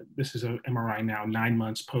this is an MRI now 9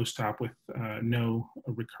 months post-op with no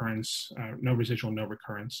recurrence, no residual, no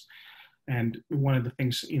recurrence. And one of the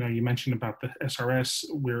things, you know, you mentioned about the SRS,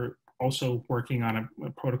 we're also working on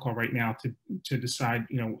a protocol right now to decide,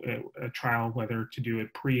 you know, a trial whether to do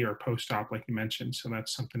it pre or post-op, like you mentioned. So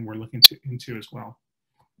that's something we're looking into as well.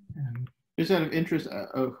 And just out of interest,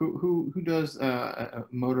 who does a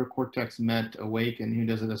motor cortex MET awake and who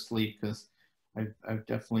does it asleep? Because I've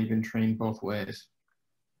definitely been trained both ways.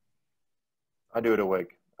 I do it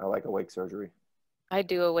awake. I like awake surgery. I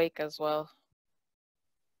do awake as well.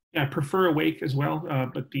 Yeah, I prefer awake as well,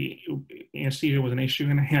 but the anesthesia was an issue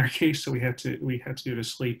in our case, so we had to do it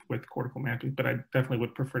asleep with cortical mapping. But I definitely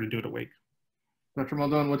would prefer to do it awake. Dr.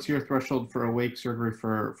 Maldonado, what's your threshold for awake surgery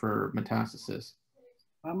for metastasis?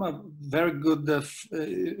 I'm a very good,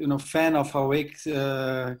 you know, fan of awake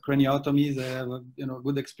craniotomies. I have a, you know,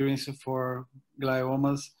 good experience for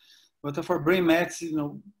gliomas, but for brain mets, you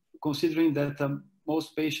know, considering that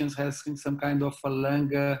most patients has some kind of a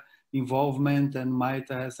lung involvement and might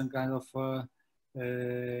have some kind of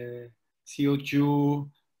CO2,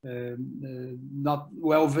 not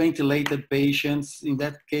well ventilated patients. In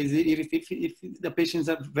that case, if the patients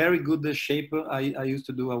are very good shape, I used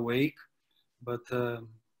to do awake. But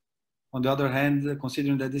on the other hand,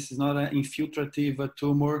 considering that this is not an infiltrative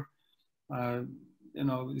tumor, you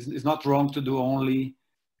know, it's not wrong to do only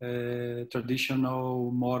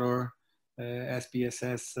traditional motor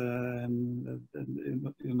SPSS,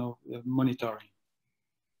 you know, monitoring.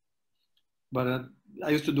 But I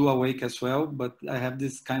used to do awake as well, but I have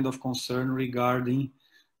this kind of concern regarding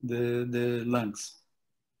the lungs.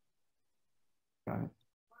 Got it.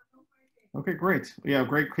 Okay, great. Yeah,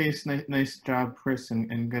 great case. Nice job, Chris,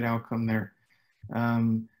 and good outcome there.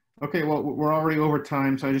 Okay, well, we're already over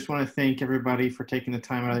time, so I just want to thank everybody for taking the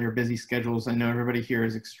time out of your busy schedules. I know everybody here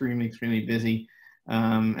is extremely, extremely busy.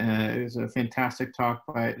 It was a fantastic talk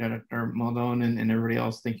by Dr. Muldoon and everybody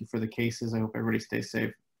else. Thank you for the cases. I hope everybody stays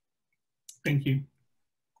safe. Thank you.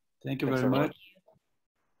 Thank you Thanks very so much.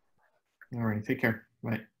 All right, take care.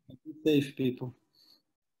 Bye. Be safe, people.